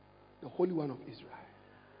 The Holy One of Israel.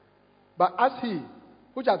 But as he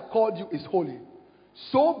which hath called you is holy,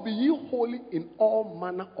 So be ye holy in all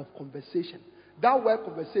manner of conversation. That word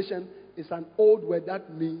conversation is an old word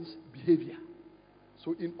that means behavior.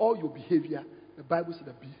 So in all your behavior, the Bible says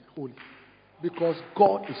that be holy. Because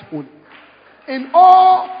God is holy. In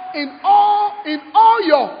all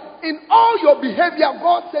your behavior,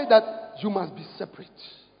 God said that you must be separate.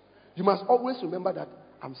 You must always remember that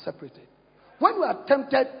I'm separated. When you are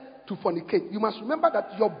tempted to fornicate, you must remember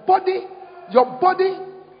that your body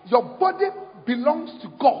belongs to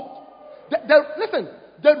God. Listen,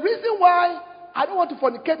 the reason why I don't want to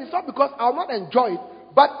fornicate is not because I will not enjoy it,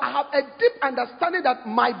 but I have a deep understanding that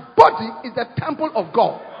my body is the temple of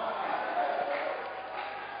God.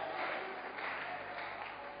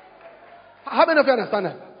 How many of you understand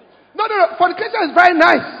that? No. Fornication is very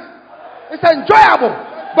nice. It's enjoyable.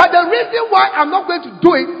 But the reason why I'm not going to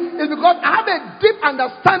do it is because I have a deep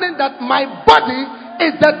understanding that my body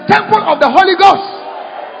is the temple of the Holy Ghost.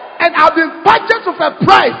 And I've been purchased with a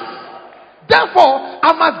price. Therefore,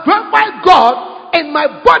 I must glorify God in my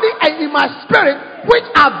body and in my spirit, which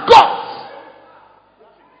are God's.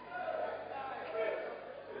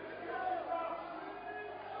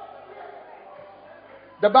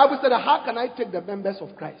 The Bible said, how can I take the members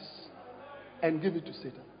of Christ and give it to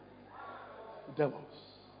Satan? Devils.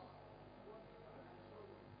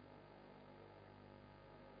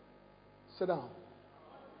 Sit down.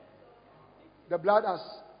 The blood has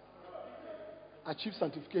achieved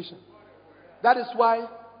sanctification. That is why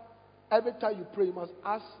every time you pray, you must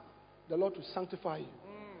ask the Lord to sanctify you.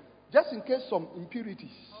 Just in case some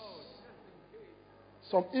impurities,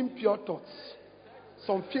 some impure thoughts,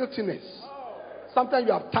 some filthiness, sometimes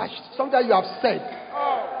you have touched, sometimes you have said.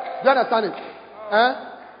 Do you understand it?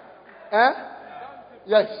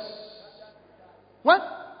 Yes. When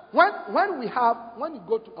you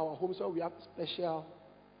go to our homes, so we have special,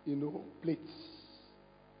 plates.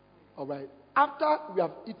 All right. After we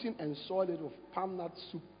have eaten and soiled it with palm nut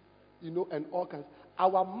soup, and all kinds,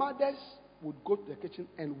 our mothers would go to the kitchen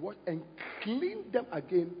and wash and clean them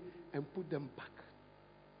again and put them back.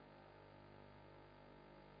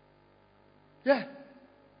 Yeah.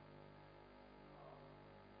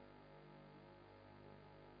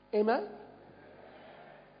 Amen.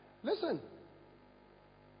 Listen.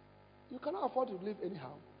 You cannot afford to live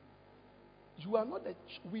anyhow. You are not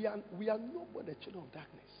we are not the children of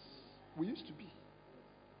darkness. We used to be,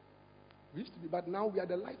 but now we are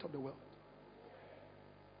the light of the world.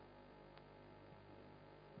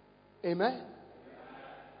 Amen.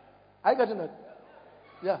 Are you getting that?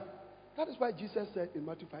 Yeah. That is why Jesus said in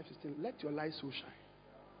Matthew 5:16, let your light so shine.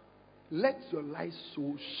 Let your light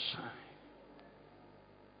so shine.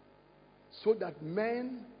 So that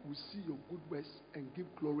men will see your good works and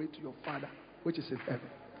give glory to your Father, which is in heaven.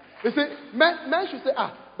 You see, men should say,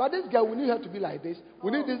 but this guy, we need her to be like this.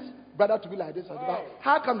 We need this brother to be like this.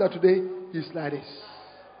 How come that today he's like this?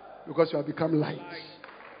 Because you have become light.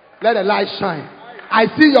 Let the light shine. I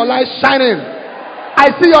see your light shining.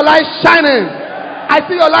 I see your light shining. I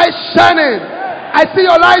see your light shining. I see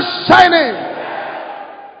your light shining.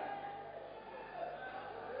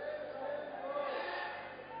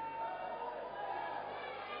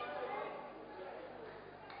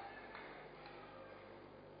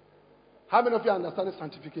 How many of you understand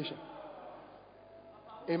sanctification?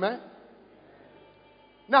 Amen?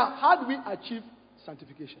 Now, how do we achieve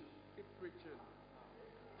sanctification?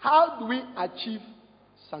 How do we achieve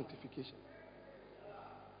sanctification?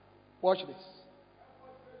 Watch this.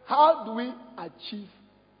 How do we achieve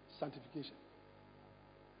sanctification?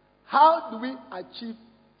 How do we achieve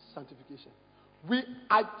sanctification? We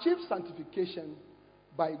achieve sanctification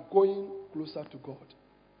by going closer to God.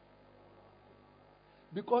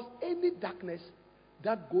 Because any darkness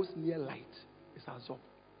that goes near light is absorbed.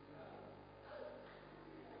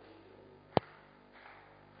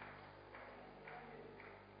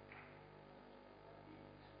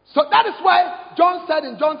 So that is why John said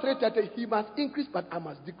in John 3:30, he must increase, but I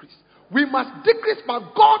must decrease. We must decrease,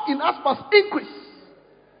 but God in us must increase.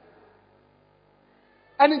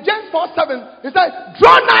 And in James 4:7, he said,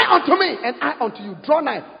 draw nigh unto me, and I unto you. Draw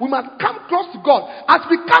nigh. We must come close to God. As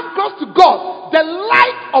we come close to God, the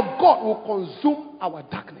light of God will consume our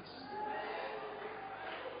darkness.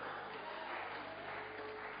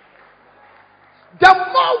 The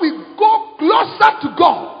more we go closer to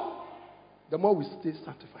God, the more we stay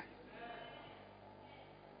sanctified.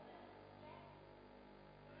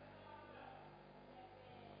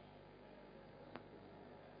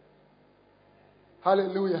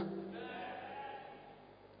 Hallelujah.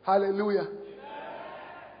 Hallelujah.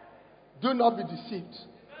 Do not be deceived.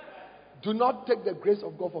 Do not take the grace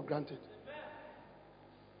of God for granted.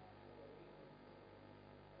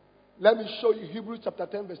 Let me show you Hebrews chapter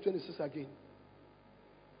 10, verse 26 again.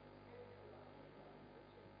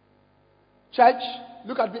 Church,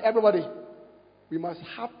 look at me, everybody. We must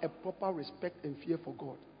have a proper respect and fear for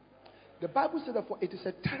God. The Bible says that for it is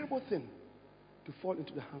a terrible thing to fall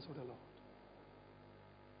into the hands of the Lord.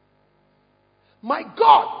 My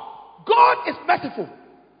God, God is merciful.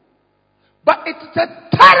 But it is a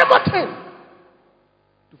terrible thing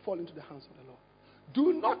to fall into the hands of the Lord.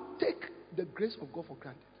 Do not take the grace of God for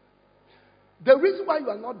granted. The reason why you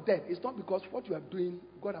are not dead is not because what you are doing,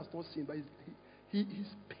 God has not seen, but He is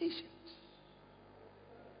patient.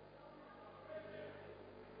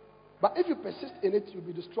 But if you persist in it, you'll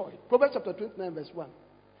be destroyed. Proverbs chapter 29, verse 1.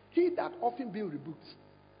 He that often being rebuked,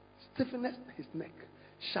 stiffeneth his neck,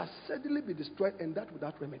 shall suddenly be destroyed, and that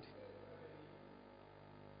without remedy.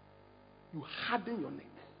 You harden your neck,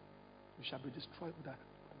 you shall be destroyed without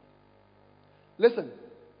remedy. Listen,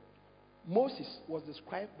 Moses was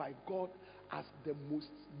described by God as the most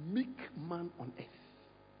meek man on earth.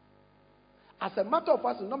 As a matter of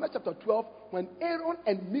fact, in Numbers chapter 12, when Aaron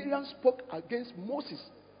and Miriam spoke against Moses,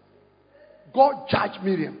 God judged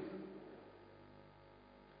Miriam.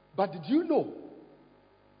 But did you know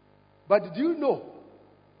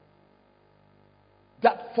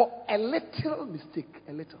that for a little mistake,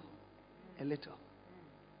 a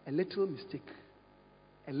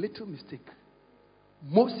little mistake,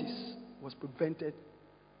 Moses was prevented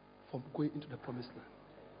from going into the promised land?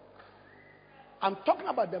 I'm talking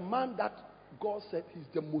about the man that God said he's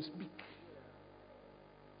the most meek.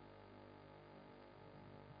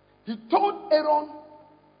 He told Aaron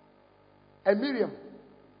and Miriam,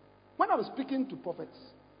 when I'm speaking to prophets,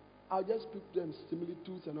 I'll just speak to them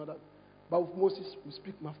similitudes and all that. But with Moses, we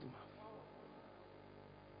speak mouth to mouth.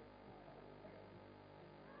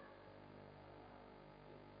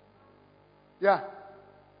 Yeah.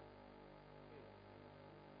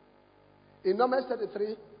 In Numbers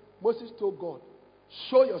 33, Moses told God,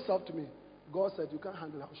 show yourself to me. God said, you can't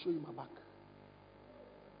handle it. I'll show you my back.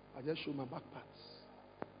 I just show my back parts.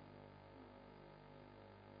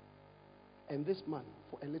 And this man,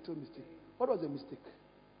 for a little mistake. What was the mistake?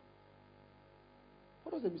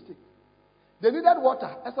 They needed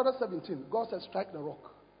water. Exodus 17. God said, strike the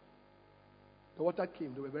rock. The water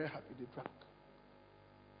came. They were very happy. They drank.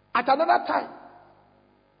 At another time,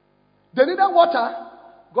 they needed water.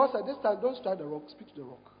 God said, this time, don't strike the rock. Speak to the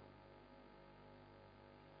rock.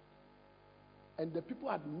 And the people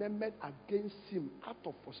had murmured against him out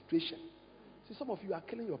of frustration. See, some of you are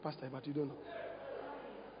killing your pastor, but you don't know.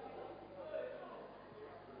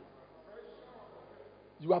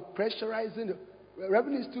 You are pressurizing.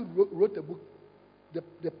 Reverend still wrote a book,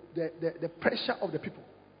 the pressure of the people.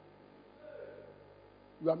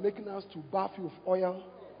 You are making us to bath you with oil,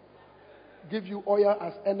 give you oil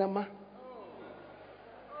as enema.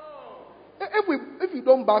 If you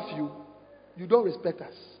don't bath you, you don't respect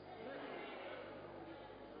us.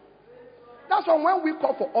 That's why when we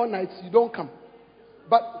call for all nights, you don't come.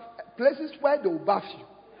 But places where they will bath you.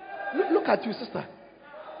 Look at you, sister.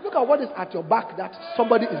 Look at what is at your back that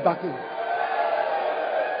somebody is backing.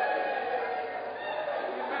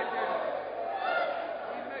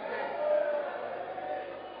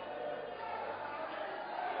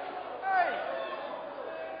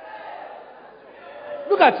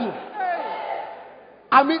 Look at you.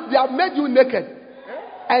 I mean, they have made you naked.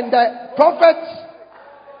 And the prophet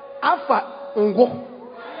Alpha Ngo,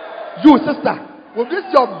 you sister, with this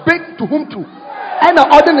your big to whom to, and the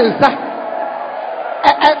ordinance.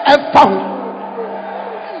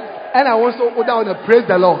 And I want to go down and praise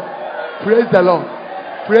the Lord. Praise the Lord.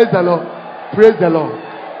 Praise the Lord. Praise the Lord.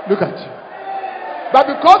 Look at you. But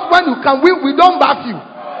because when you come, we don't bath you.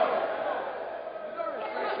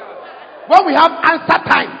 When we have answer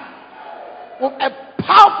time with a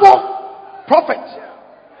powerful prophet,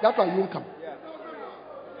 that's why you won't come.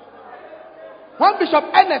 When Bishop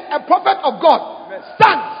Ernest, a prophet of God,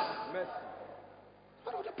 stands.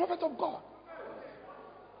 What about the prophet of God?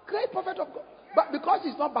 Great prophet of God. But because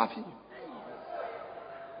he's not bathing you.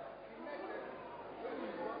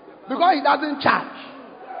 Because he doesn't charge.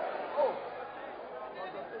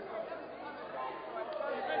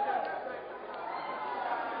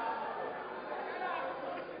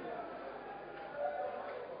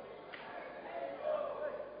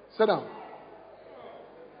 Sit down.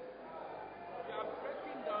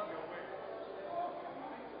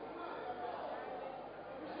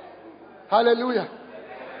 Hallelujah.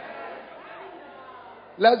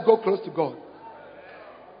 Let's go close to God.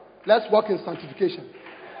 Let's walk in sanctification.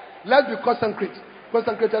 Let's be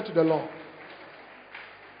consecrated to the Lord.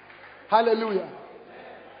 Hallelujah.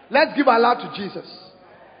 Let's give our life to Jesus.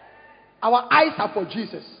 Our eyes are for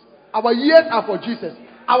Jesus. Our ears are for Jesus.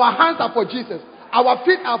 Our hands are for Jesus. Our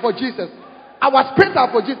feet are for Jesus. Our spirits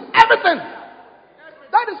are for Jesus. Everything.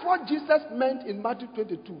 That is what Jesus meant in Matthew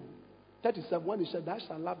 22:37 when he said, "Thou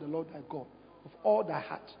shalt love the Lord thy God with all thy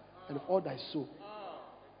heart and with all thy soul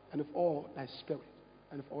and with all thy spirit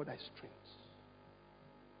and with all thy strength."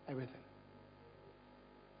 Everything.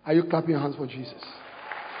 Are you clapping your hands for Jesus?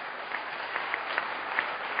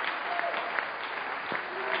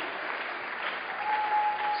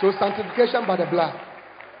 So sanctification by the blood.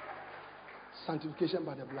 Sanctification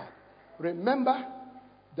by the blood. Remember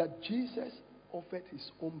that Jesus offered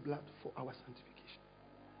his own blood for our sanctification.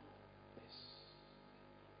 Yes.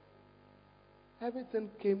 Everything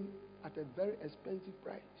came at a very expensive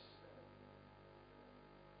price.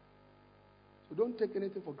 So don't take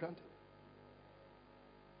anything for granted.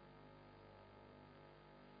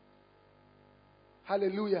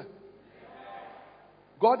 Hallelujah.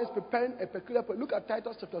 God is preparing a peculiar point. Look at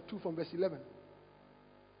Titus chapter 2 from verse 11.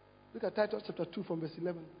 Look at Titus chapter 2 from verse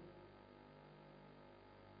 11.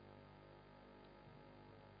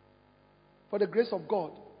 For the grace of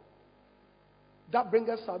God that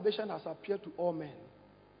bringeth salvation has appeared to all men.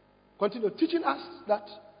 Continue teaching us that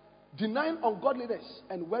denying ungodliness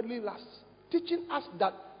and worldly lusts. Teaching us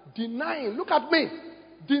that denying, look at me,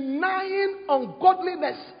 denying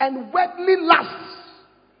ungodliness and worldly lusts.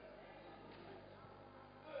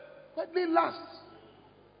 Worldly lusts,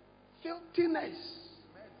 filthiness,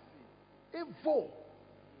 evil,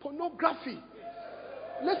 pornography.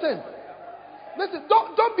 Listen,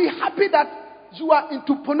 don't be happy that you are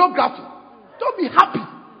into pornography. Don't be happy.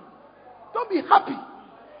 Don't be happy.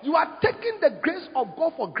 You are taking the grace of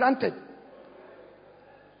God for granted.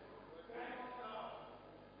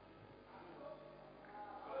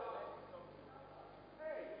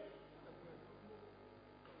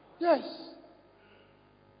 Yes.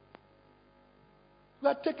 We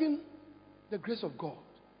are taking the grace of God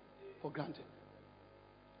for granted.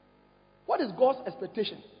 What is God's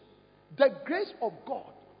expectation? The grace of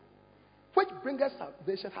God, which bringeth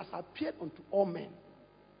salvation, has appeared unto all men.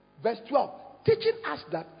 Verse 12, teaching us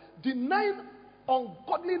that denying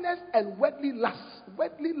ungodliness and worldly lusts,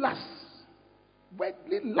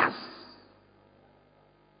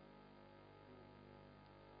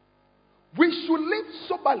 we should live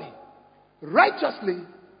soberly, righteously,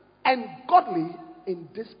 and godly in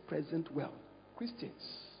this present world. Christians,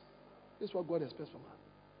 this is what God expects from us.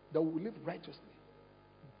 That we will live righteously,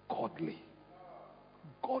 godly,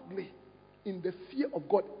 in the fear of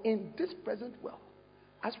God in this present world,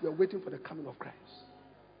 as we are waiting for the coming of Christ.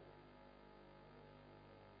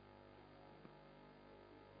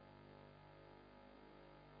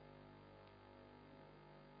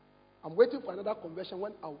 I'm waiting for another convention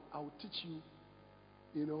when I'll teach you,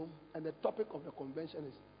 and the topic of the convention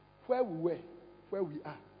is where we were, where we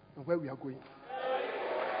are, and where we are going.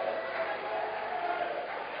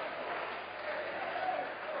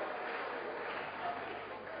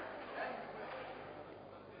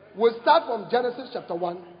 We'll start from Genesis chapter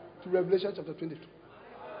 1 to Revelation chapter 22.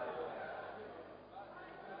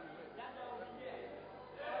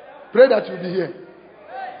 Pray that you'll be here.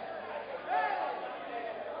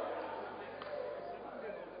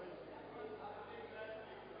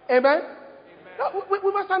 Amen? No,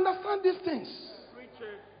 we must understand these things.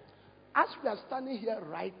 As we are standing here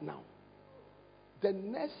right now, the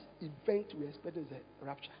next event we expect is the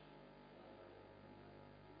rapture.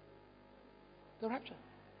 The rapture.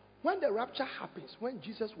 When the rapture happens, when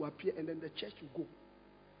Jesus will appear and then the church will go,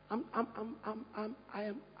 I'm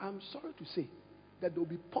sorry to say that there will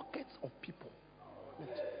be pockets of people.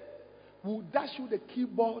 We'll dash you the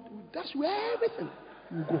keyboard, we'll dash you everything.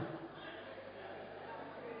 We'll go.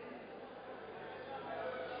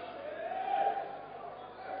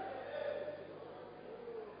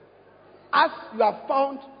 As you have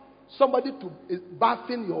found somebody to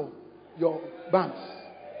bathing your bands.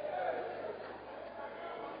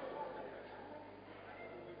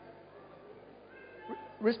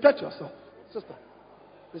 Respect yourself, sister.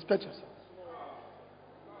 Respect yourself.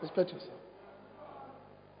 Respect yourself.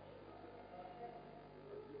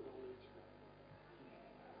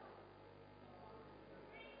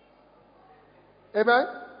 Amen?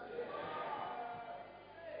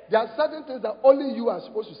 There are certain things that only you are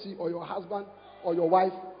supposed to see, or your husband, or your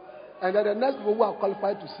wife. And then the next people who are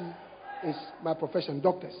qualified to see is my profession,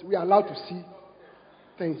 doctors. We are allowed to see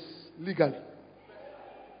things legally.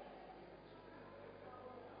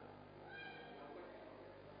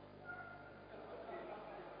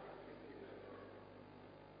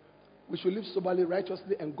 We should live soberly,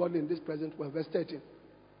 righteously, and godly in this present world. Verse 13.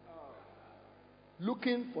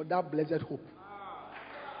 Looking for that blessed hope.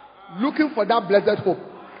 Looking for that blessed hope.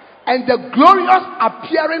 and the glorious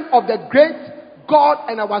appearing of the great God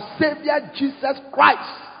and our Savior Jesus Christ.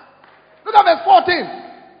 Look at verse 14.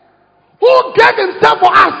 Who gave himself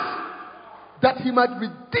for us, that he might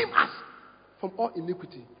redeem us from all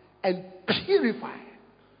iniquity and purify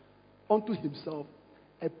unto himself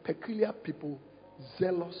a peculiar people,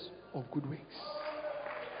 zealous of good works.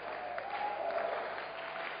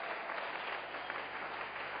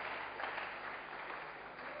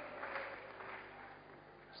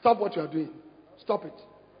 Stop what you are doing. Stop it.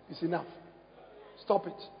 It's enough. Stop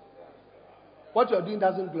it. What you are doing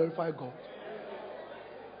doesn't glorify God.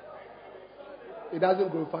 It doesn't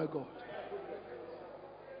glorify God.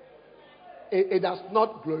 It does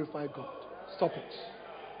not glorify God. Stop it.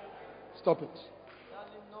 Stop it.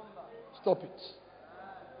 Stop it.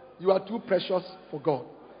 You are too precious for God.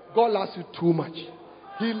 God loves you too much.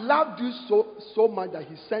 He loved you so much that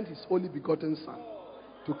he sent his only begotten Son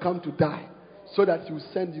to come to die so that he will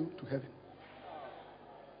send you to heaven.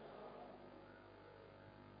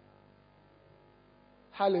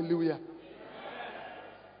 Hallelujah.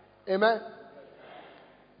 Amen.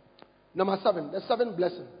 Number 7, the 7th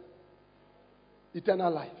blessing.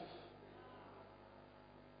 Eternal life.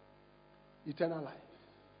 Eternal life.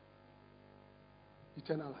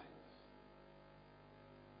 Eternal life.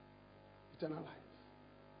 Eternal life.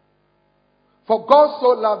 For God so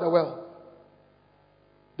loved the world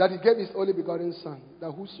that he gave his only begotten Son,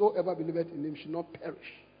 that whosoever believeth in him should not perish,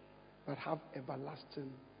 but have everlasting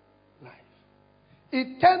life.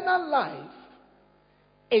 Eternal life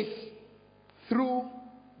is through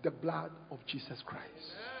the blood of Jesus Christ.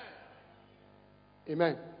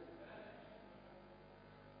 Amen.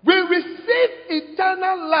 We receive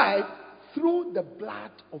eternal life through the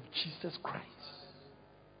blood of Jesus Christ.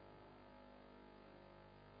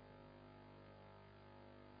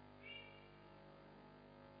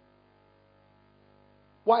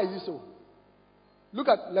 Why is it so? Look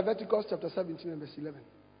at Leviticus chapter 17 and verse 11.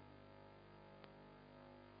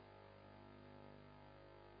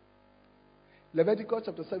 Leviticus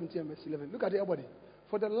chapter 17 and verse 11. Look at everybody.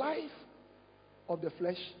 For the life of the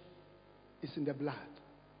flesh is in the blood.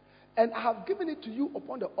 And I have given it to you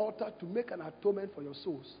upon the altar to make an atonement for your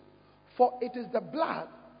souls. For it is the blood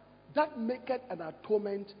that maketh an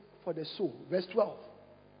atonement for the soul. Verse 12.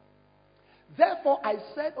 Therefore I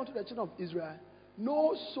said unto the children of Israel,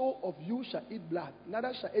 no soul of you shall eat blood,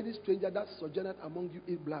 neither shall any stranger that sojourneth among you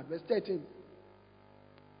eat blood. Verse 13.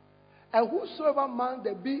 And whosoever man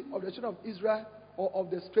there be of the children of Israel, or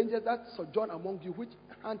of the strangers that sojourn among you, which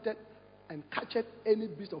hunted and catcheth any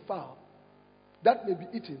beast or fowl, that may be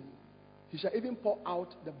eaten, he shall even pour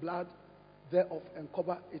out the blood thereof and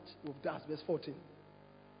cover it with dust. Verse 14.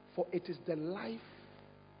 For it is the life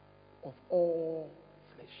of all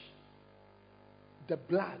flesh. The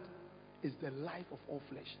blood is the life of all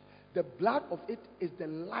flesh. The blood of it is the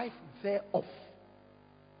life thereof.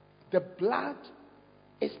 The blood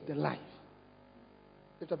is the life.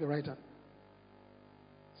 Lift up your right hand.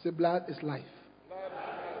 Say, blood is life. Blood is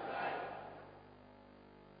life.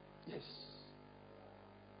 Yes.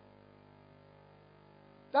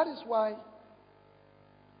 That is why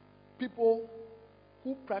people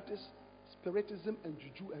who practice spiritism and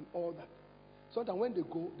juju and all that, so that when they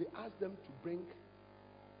go, they ask them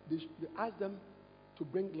to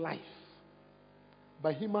bring life,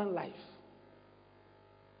 by human life.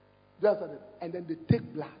 Do you understand it? And then they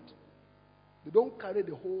take blood. They don't carry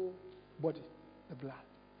the whole body, the blood,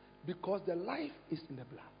 because the life is in the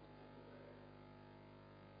blood.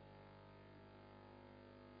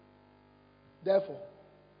 Therefore,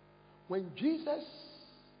 when Jesus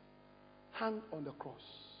hung on the cross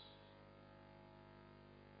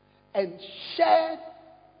and shed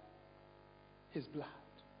his blood,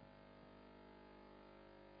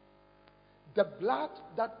 the blood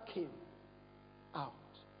that came out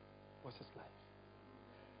was his life.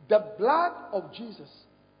 The blood of Jesus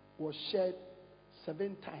was shed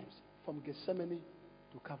 7 times from Gethsemane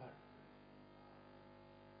to Calvary.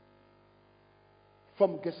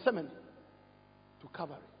 From Gethsemane to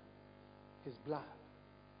Calvary, his blood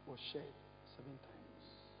was shed 7 times.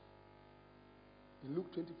 In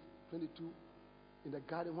Luke 20:22, in the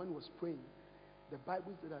garden when he was praying, the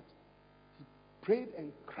Bible said that he prayed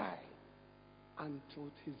and cried until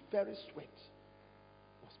his very sweat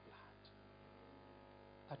was blood.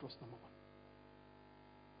 That was number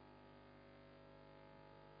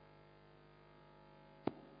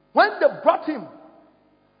 1. When they brought him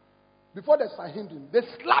before the Sanhedrin, they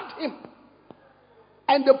slapped him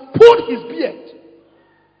and they pulled his beard.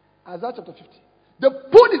 Isaiah chapter 50. They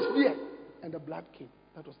pulled his beard and the blood came.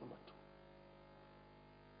 That was number 2.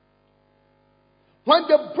 When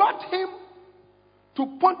they brought him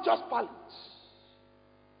to Pontius Pilate.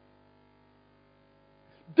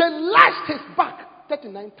 They lashed his back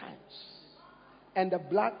 39 times. And the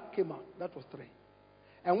blood came out. That was 3.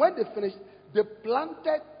 And when they finished, they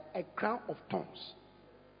planted a crown of thorns,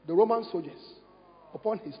 the Roman soldiers,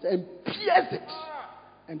 upon his head and pierced it.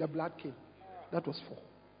 And the blood came. That was 4.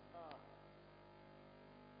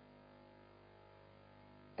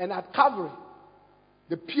 And at Calvary,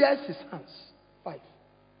 they pierced his hands. 5.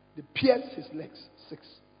 They pierced his legs. 6.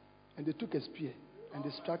 And they took a spear and they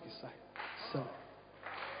struck his side. 7.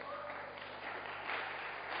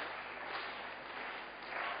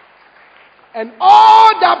 And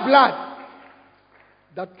all that blood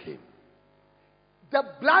that came, the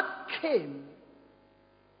blood came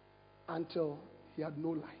until he had no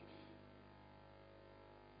life.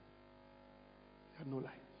 He had no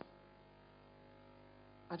life.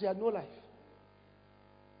 And he had no life.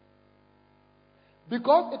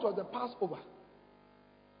 Because it was the Passover.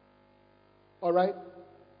 All right?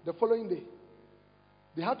 The following day,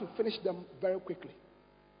 they had to finish them very quickly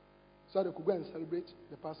so they could go and celebrate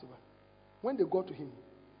the Passover. When they got to him,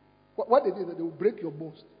 what they did is that they would break your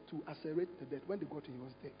bones to accelerate the death. When they got to him, he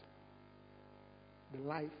was dead. The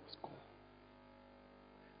life was gone.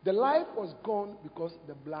 The life was gone because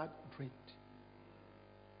the blood drained.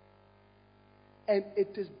 And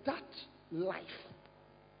it is that life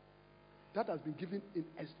that has been given in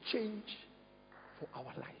exchange for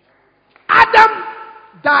our life. Adam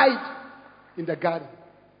died in the garden,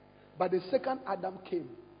 but the second Adam came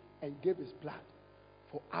and gave his blood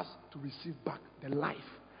for us to receive back the life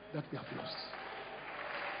that we have lost.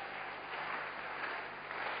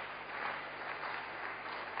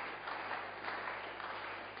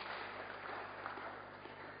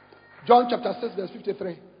 John chapter 6 verse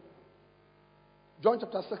 53. John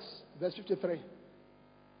chapter 6 verse 53.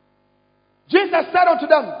 Jesus said unto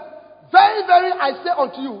them, Very, very, I say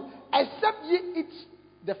unto you, except ye eat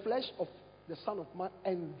the flesh of the Son of Man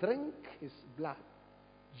and drink his blood,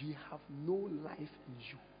 ye have no life in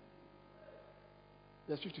you.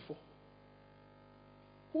 Verse 54.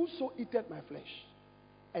 Whoso eateth my flesh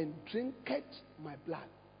and drinketh my blood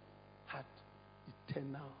hath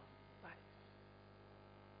eternal life.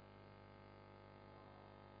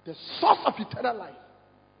 The source of eternal life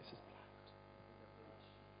is his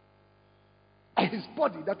blood. And his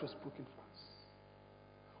body that was broken for us.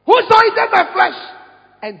 Whoso eateth my flesh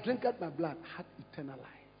and drinketh my blood hath eternal life.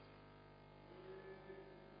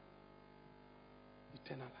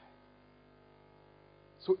 Eternal life.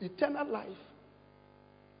 So eternal life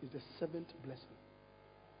is the 7th blessing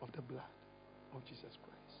of the blood of Jesus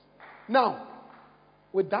Christ. Now,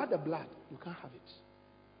 without the blood, you can't have it.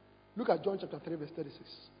 Look at John chapter 3 verse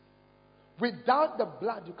 36. Without the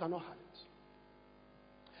blood, you cannot have it.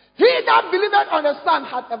 He that believeth on the Son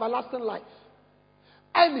hath everlasting life.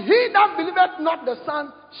 And he that believeth not the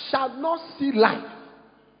Son shall not see life,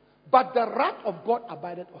 but the wrath of God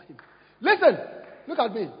abideth on him. Listen, look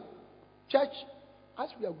at me. Church, as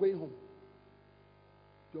we are going home,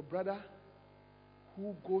 your brother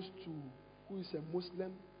who is a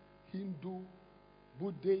Muslim, Hindu,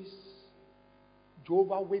 Buddhist,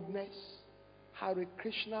 Jehovah Witness, Hare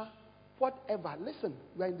Krishna, whatever. Listen,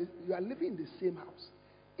 you are living in the same house.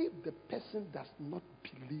 If the person does not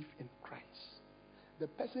believe in Christ, the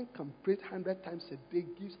person can pray 100 times a day,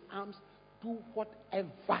 gives alms, do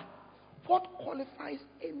whatever. What qualifies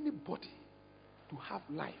anybody to have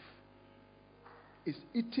life is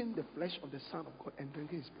eating the flesh of the Son of God and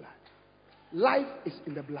drinking his blood. Life is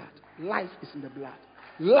in the blood. Life is in the blood.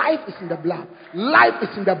 Life is in the blood. Life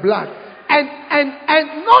is in the blood.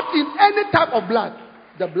 And not in any type of blood.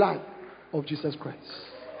 The blood of Jesus Christ.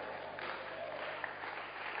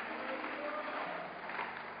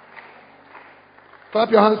 Clap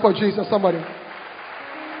your hands for Jesus, somebody.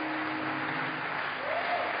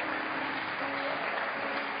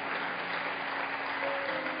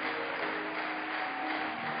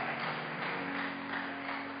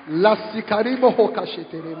 La sikarimo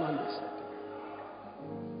hokashetere mandesete.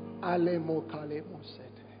 Alemo kalemo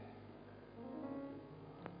sete.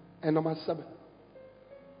 And number 7.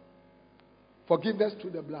 Forgiveness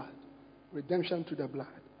through the blood. Redemption through the blood.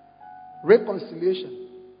 Reconciliation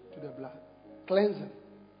to the blood. Cleansing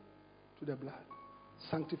to the blood.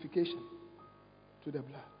 Sanctification to the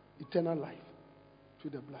blood. Eternal life to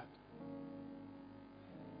the blood.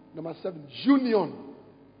 Number 7. Union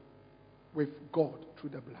with God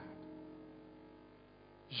through the blood.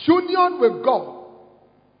 Union with God.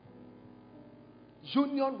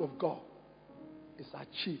 Union with God is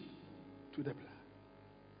achieved through the blood.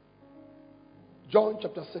 John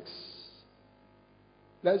chapter 6.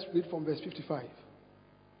 Let's read from verse 55.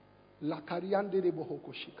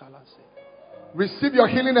 Receive your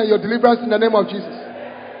healing and your deliverance in the name of Jesus.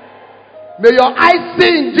 May your eyes see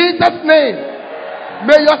in Jesus' name.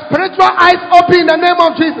 May your spiritual eyes open in the name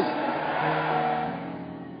of Jesus.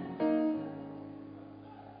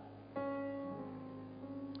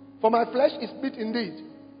 For my flesh is meat indeed,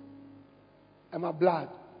 and my blood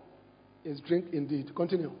is drink indeed.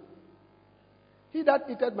 Continue. He that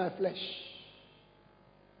eateth my flesh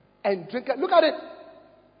and drinketh, look at it.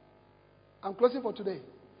 I'm closing for today.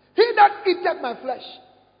 He that eateth my flesh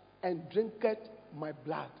and drinketh my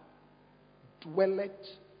blood dwelleth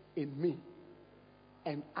in me,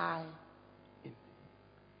 and I in him.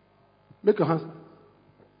 Make your hands.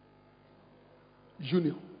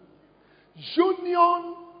 Union.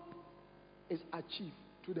 Union is achieved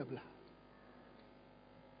through the blood.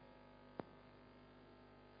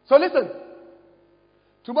 So listen.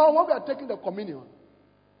 Tomorrow when we are taking the communion,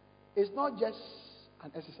 it's not just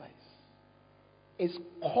an exercise. It's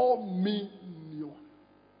communion.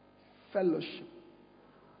 Fellowship.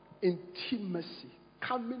 Intimacy.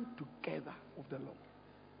 Coming together of the Lord.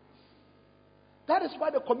 That is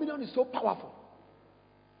why the communion is so powerful.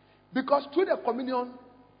 Because through the communion,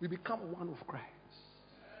 we become one of Christ.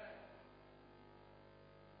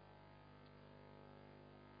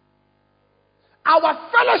 Our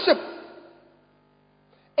fellowship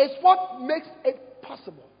is what makes it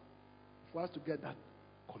possible for us to get that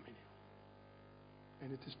communion.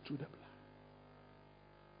 And it is through the blood.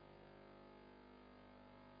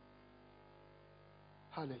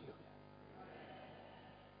 Hallelujah.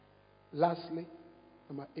 Lastly,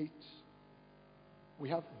 number 8, we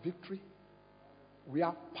have victory, we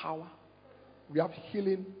have power, we have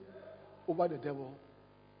healing over the devil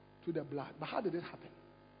through the blood. But how did it happen?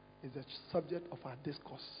 Is the subject of our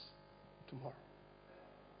discourse tomorrow.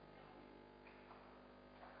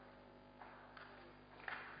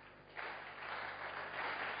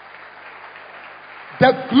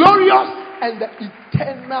 The glorious and the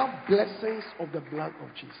eternal blessings of the blood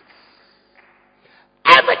of Jesus.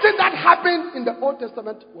 Everything that happened in the Old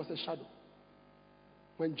Testament was a shadow.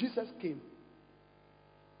 When Jesus came,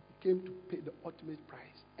 he came to pay the ultimate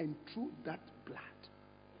price. And through that blood,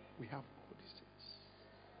 we have all these things.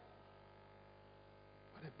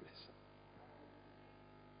 What a blessing.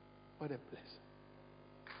 What a blessing.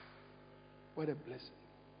 What a blessing.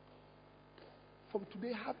 From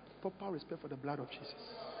today, have proper respect for the blood of Jesus.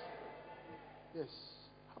 Yes.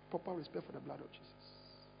 Have proper respect for the blood of Jesus.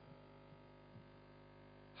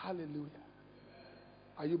 Hallelujah.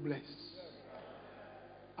 Are you blessed?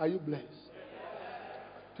 Are you blessed?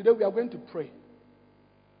 Today we are going to pray.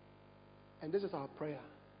 And this is our prayer.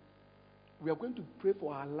 We are going to pray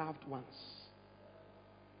for our loved ones.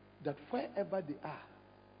 That wherever they are,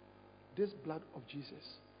 this blood of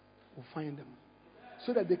Jesus will find them.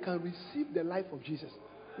 So that they can receive the life of Jesus.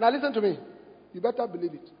 Now listen to me. You better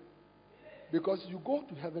believe it. Because you go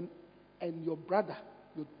to heaven and your brother,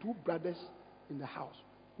 your 2 brothers in the house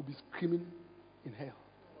will be screaming in hell.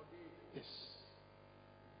 Yes.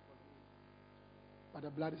 But the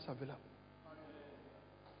blood is available.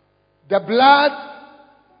 The blood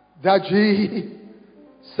that Jesus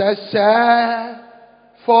shed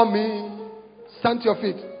for me. Stand to your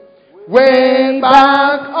feet. Way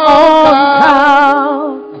back on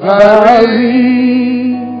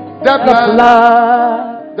Calvary, the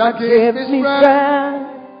blood that gave me strength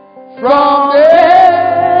from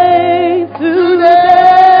day to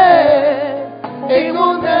day, it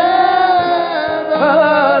will never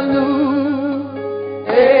lose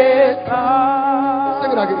its power.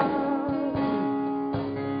 Sing it again.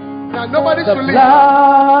 Now nobody should leave.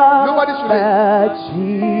 Nobody should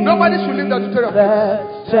leave. Nobody should leave that to tell your place.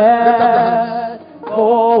 Lift up your hands.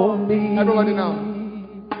 For me. Everybody now.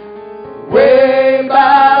 Way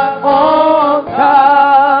back on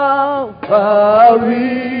Calvary,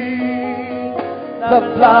 the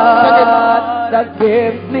blood that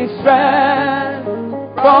gives me strength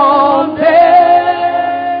from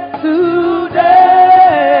day to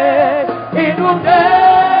day, it will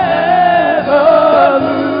never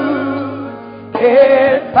lose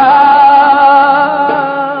its power.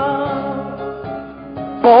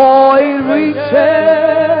 For it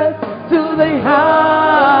reaches to the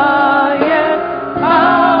highest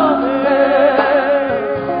mountain,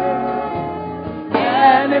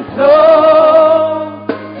 and it flows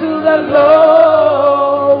to the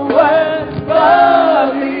lowest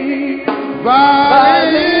valley.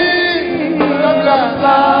 The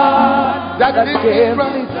blood that gives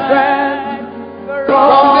me strength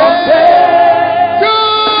from day to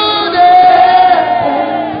day,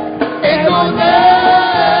 it will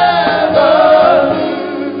never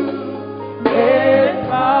lose its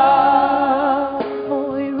power.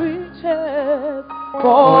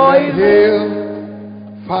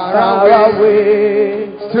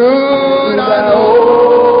 the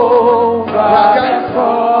old rugged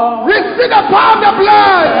cross. Receive the power of the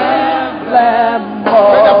blood.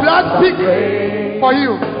 May the blood speak for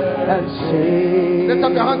you. Lift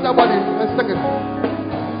up your hands, everybody, and sing it.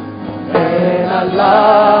 And I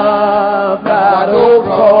love that old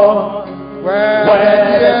cross where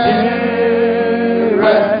the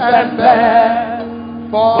dearest and best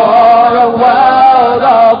for a world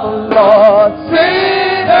of Lord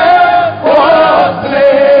sinners was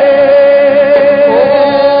slain.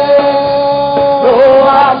 So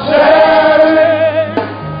I'll share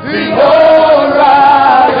the old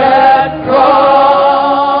rugged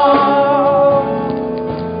cross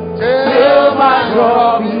till my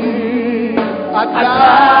glory at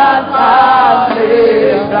last I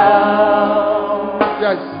lay down.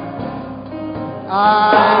 Yes. I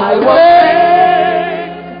will will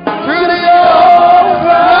to the old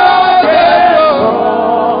rugged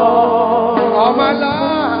cross all my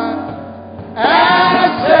life,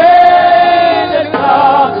 and say the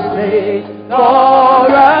complete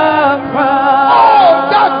for a crown. oh,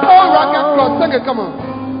 that old rugged cross. Sing it, come on.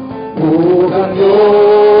 Oh, the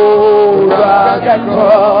old rugged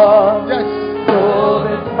cross. Yes.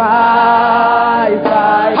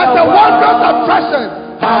 Has the wondrous attraction.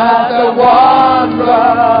 Has the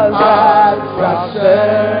wondrous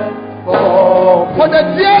attraction For the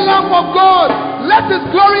dear Lamb of God, let His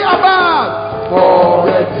glory abound. For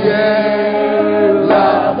the dear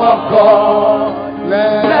Lamb of God,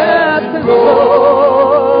 let His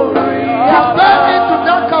glory abound. To bear it to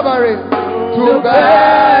that Calvary. To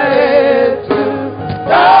bear it to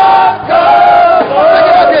that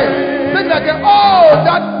Calvary. Sing it again. Oh,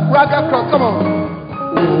 that rugged cross. Come on.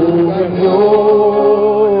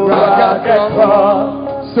 Oh, rugged cross.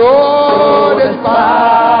 So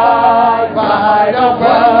despised by the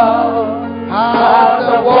world. Has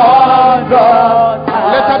the wondrous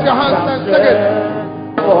Lift up your hands and sing it.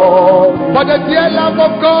 for For the dear Lamb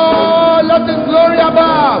of God, let His glory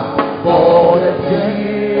abound. the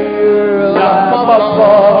dear Lamb of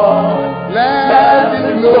God, Let His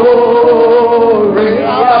glory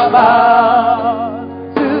abound.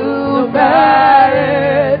 to bear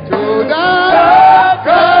it To that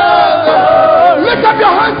Calvary. Lift up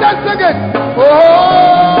your hands and sing it. Oh,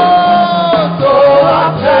 so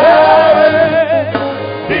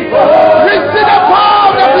receive the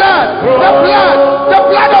power of the blood. The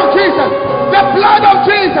blood of Jesus. The blood of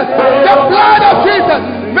Jesus. The blood of Jesus.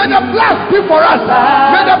 May the blood speak for us.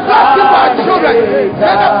 May the blood speak for our children.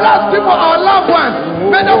 May the blood speak for our loved ones.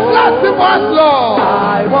 May the blood speak for us, Lord.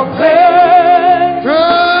 I will cling To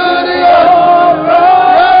the old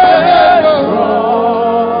rugged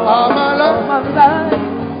cross of my life. my life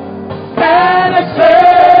and a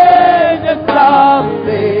change is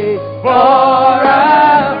something for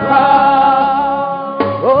a crown.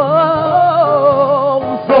 Oh,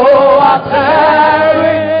 so I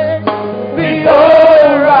carry the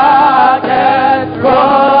old rugged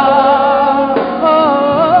cross.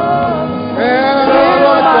 And Till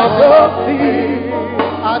my I feet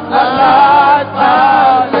at at last last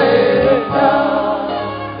I lay down.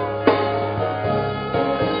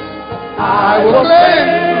 I will cling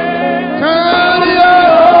cling to the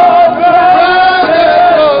old rugged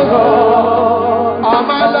cross of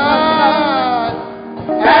my life.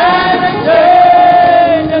 and a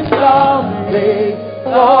change is something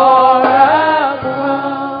for a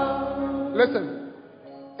crown. Listen,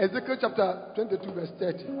 Ezekiel chapter 22, verse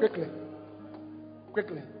 30. Quickly.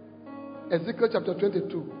 Ezekiel chapter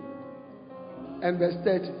 22 and verse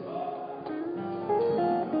 30.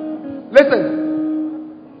 Listen.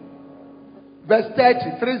 Verse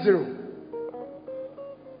 30.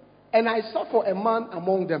 And I saw for a man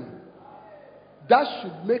among them that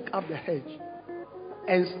should make up the hedge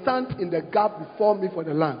and stand in the gap before me for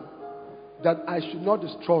the land, that I should not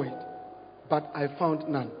destroy it, but I found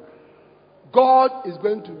none. God is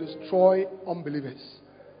going to destroy unbelievers,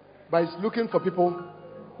 but He's looking for people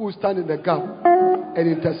who stand in the gap and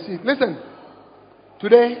intercede. Listen,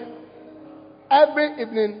 today, every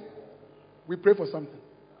evening, we pray for something.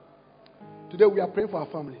 Today, we are praying for our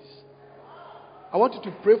families. I want you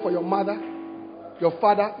to pray for your mother, your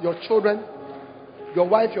father, your children, your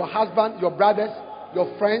wife, your husband, your brothers,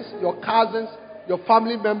 your friends, your cousins, your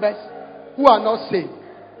family members who are not saved.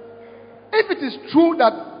 If it is true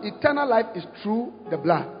that eternal life is through the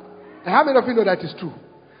blood, and how many of you know that is true?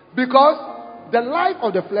 Because the life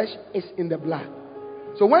of the flesh is in the blood.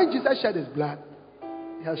 So when Jesus shed His blood,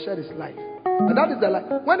 He has shed His life. And that is the life.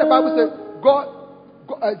 When the Bible says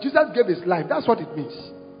Jesus gave His life, that's what it means.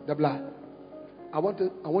 The blood. I want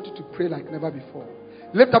you to pray like never before.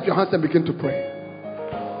 Lift up your hands and begin to pray.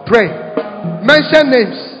 Pray. Mention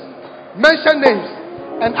names. Mention names.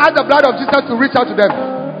 And ask the blood of Jesus to reach out to them.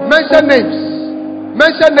 Mention names.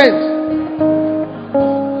 Mention names.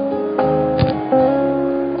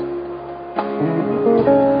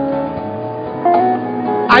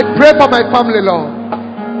 I pray for my family, Lord.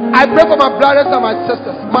 I pray for my brothers and my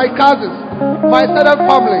sisters, my cousins, my extended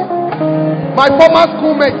family, my former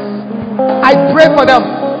schoolmates. I pray for them.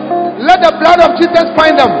 Let the blood of Jesus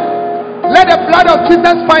find them. Let the blood of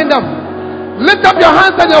Jesus find them. Lift up your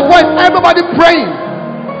hands and your voice. Everybody praying.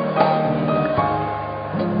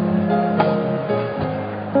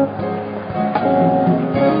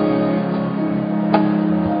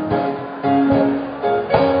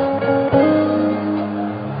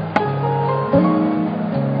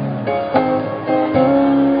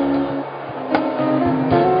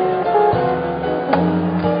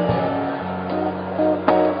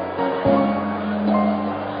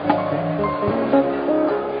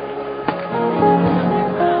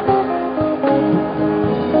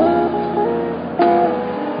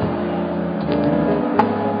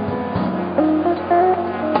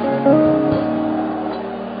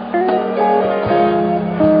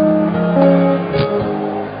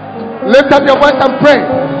 Lift up your voice and pray.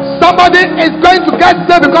 Somebody is going to get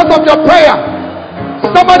saved because of your prayer.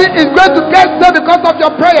 Somebody is going to get saved because of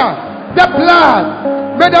your prayer. The blood.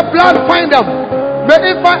 May the blood find them. May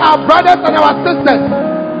it find our brothers and our sisters,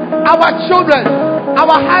 our children,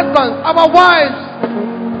 our husbands, our wives.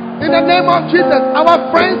 In the name of Jesus, our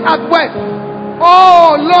friends at work.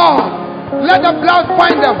 Oh Lord, let the blood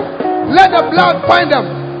find them. Let the blood find them.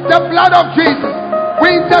 The blood of Jesus.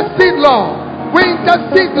 We intercede, Lord. We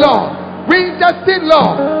intercede, Lord. We intercede,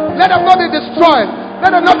 Lord. Let them not be destroyed.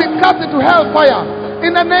 Let them not be cast into hellfire.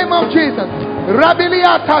 In the name of Jesus.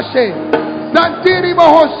 Rabilia Tashe. Zantiri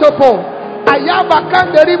Bohosopo. Ayaba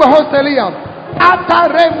Kanderi Bohoselia.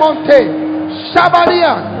 Atare Monte.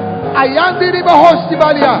 Shabalia. Ayandiri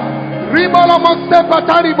Bohosibalia. Ribolo Monte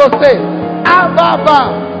Patari Bose. Ababa.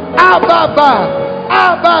 Ababa.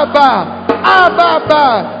 Ababa. Ababa.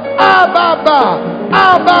 Ababa.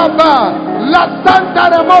 Ababa. La Santa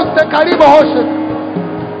Ramos de Caribe Ocean.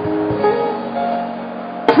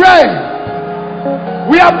 Pray.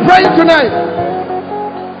 We are praying tonight.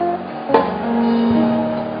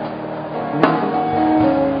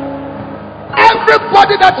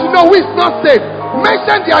 Everybody that you know who is not saved,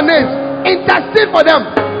 mention their names. Intercede for them.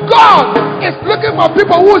 God is looking for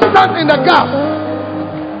people who stand in the gap.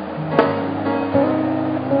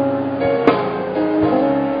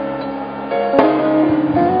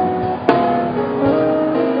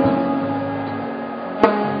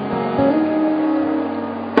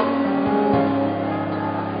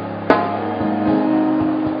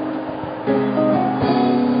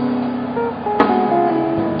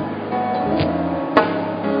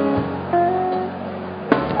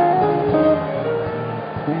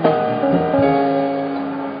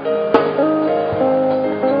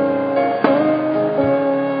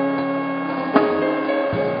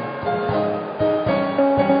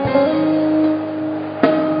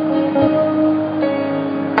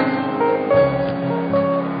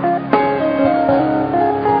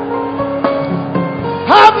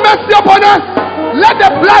 Upon us, let the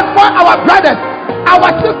blood for our brothers, our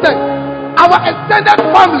sisters, our extended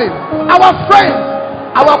family, our friends,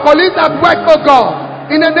 our colleagues at work, oh God,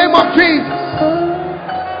 in the name of Jesus.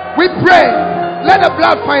 We pray, let the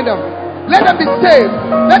blood find them, let them be saved,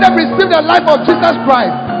 let them receive the life of Jesus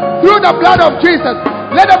Christ through the blood of Jesus.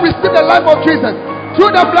 Let them receive the life of Jesus through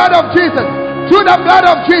the blood of Jesus, through the blood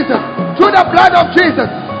of Jesus, through the blood of Jesus,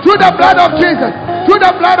 through the blood of Jesus, through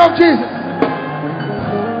the blood of Jesus.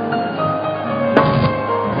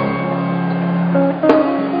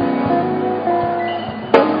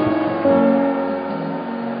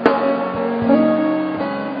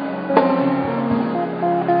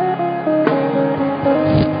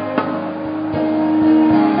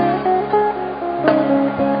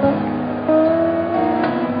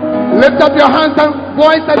 Lift up your hands and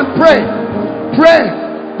voice and pray. Pray.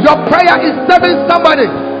 Your prayer is saving somebody.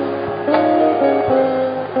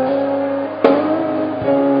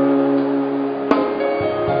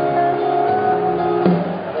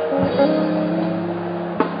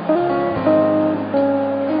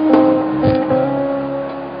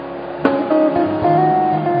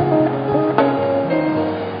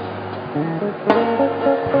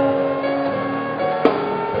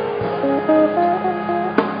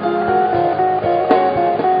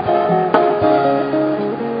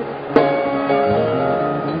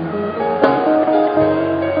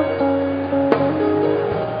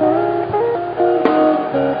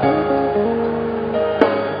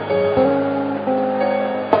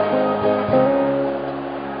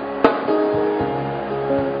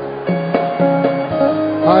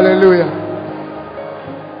 Hallelujah.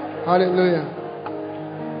 Hallelujah.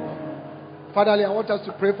 Father, I want us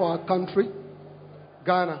to pray for our country,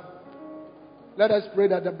 Ghana. Let us pray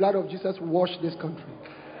that the blood of Jesus will wash this country.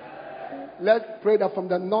 Let's pray that from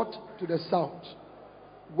the north to the south,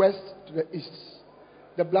 west to the east,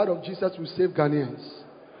 the blood of Jesus will save Ghanaians.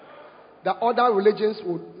 The other religions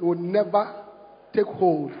will never take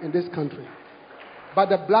hold in this country. But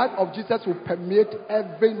the blood of Jesus will permeate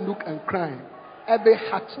every nook and cranny, every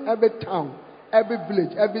hut, every town, every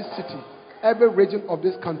village, every city, every region of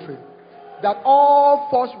this country. That all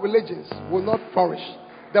false religions will not flourish.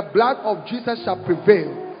 The blood of Jesus shall prevail.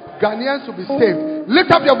 Ghanaians will be saved.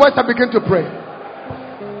 Lift up your voice and begin to pray.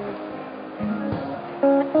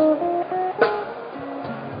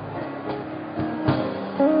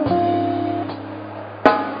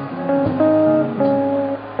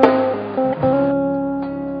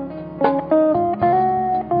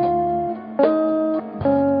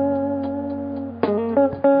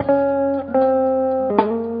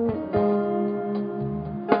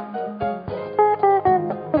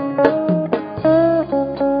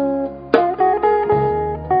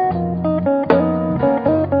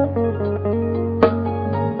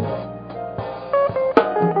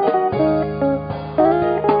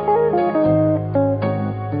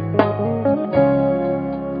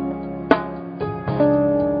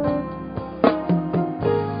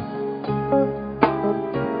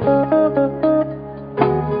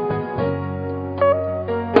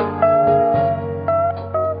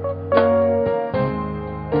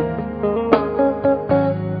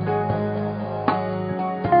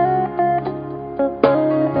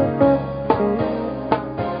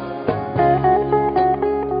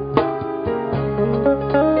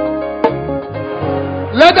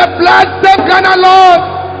 Let the blood save Ghana, Lord.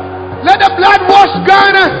 Let the blood wash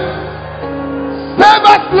Ghana. Save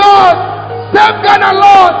us, Lord. Save Ghana,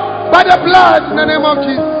 Lord, by the blood in the name of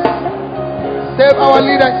Jesus. Save our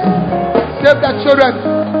leaders. Save the children.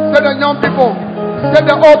 Save the young people. Save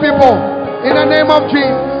the old people in the name of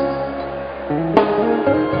Jesus.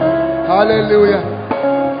 Hallelujah.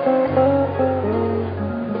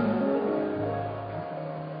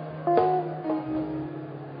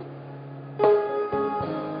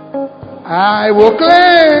 I will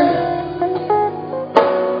cling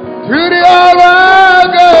to the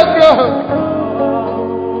overgrown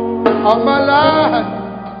of my life,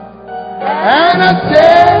 and I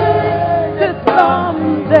say that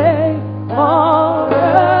someday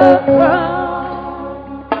forever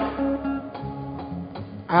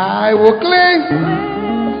I will cling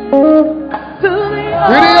to the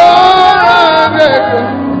overgrown.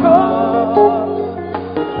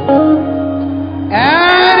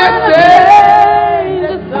 And I say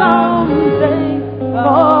that someday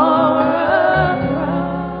forever.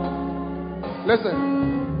 Listen.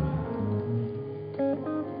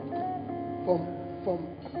 From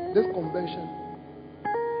this convention,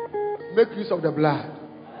 make use of the blood.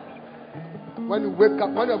 When you wake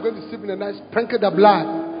up, when you are going to sleep in the night, sprinkle the blood.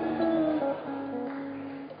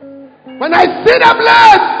 When I see the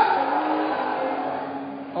blood,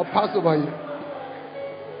 I'll pass over you.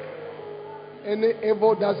 Any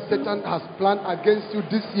evil that Satan has planned against you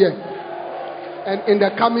this year and in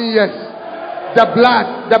the coming years, the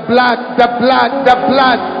blood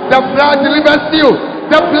delivers you.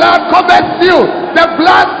 The blood covers you. The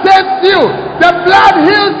blood saves you. The blood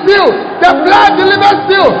heals you. The blood delivers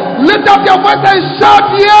you. Lift up your voice and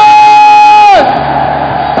shout, yes!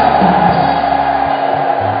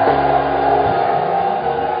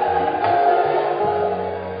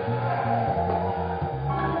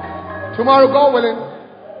 Tomorrow, God willing,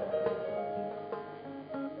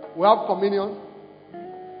 we have communion.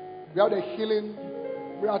 We have the healing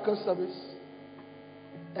miracle service.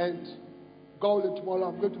 And God willing, tomorrow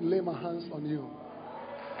I'm going to lay my hands on you.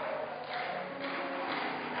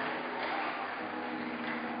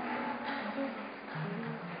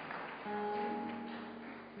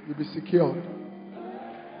 You'll be secured.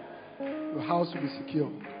 Your house will be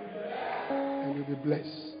secured. And you'll be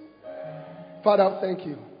blessed. Father, thank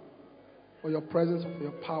you for your presence, for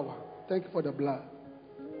your power. Thank you for the blood.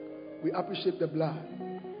 We appreciate the blood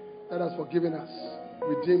that has forgiven us,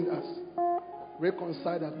 redeemed us,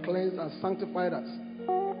 reconciled us, cleansed us, sanctified us,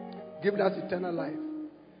 given us eternal life,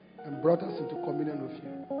 and brought us into communion with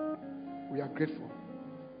you. We are grateful.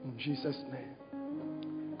 In Jesus' name.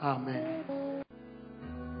 Amen.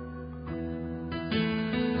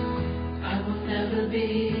 I will never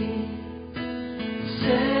be the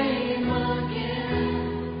same again.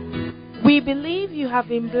 We believe you have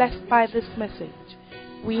been blessed by this message.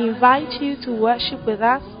 We invite you to worship with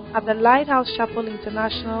us at the Lighthouse Chapel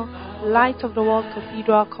International, Light of the World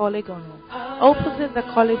Cathedral, Kolegono, opposite the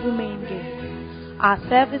Kolebu main gate. Our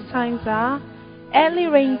service times are early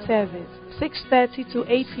rain service, 6:30 to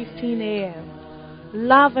 8:15 a.m.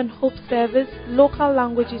 Love and Hope service, local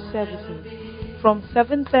languages services, from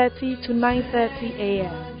 7:30 to 9:30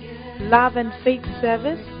 a.m. Love and Faith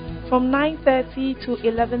service, from 9:30 to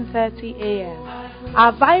 11:30 a.m.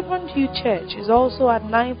 Our Vibrant Youth Church is also at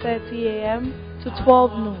 9:30 a.m. to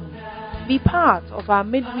 12 noon. Be part of our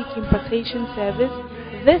midweek impartation service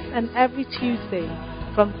this and every Tuesday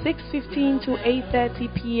from 6:15 to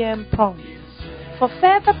 8:30 p.m. prompt. For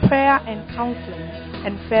further prayer and counseling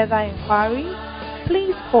and further inquiries,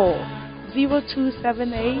 please call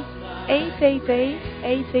 0278 888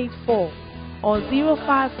 884 or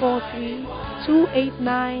 0543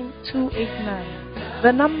 289 289.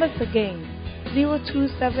 The numbers again,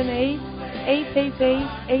 0278 888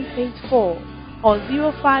 884 or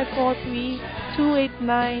 0543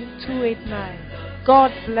 289 289.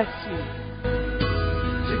 God bless you.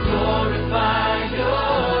 To glorify your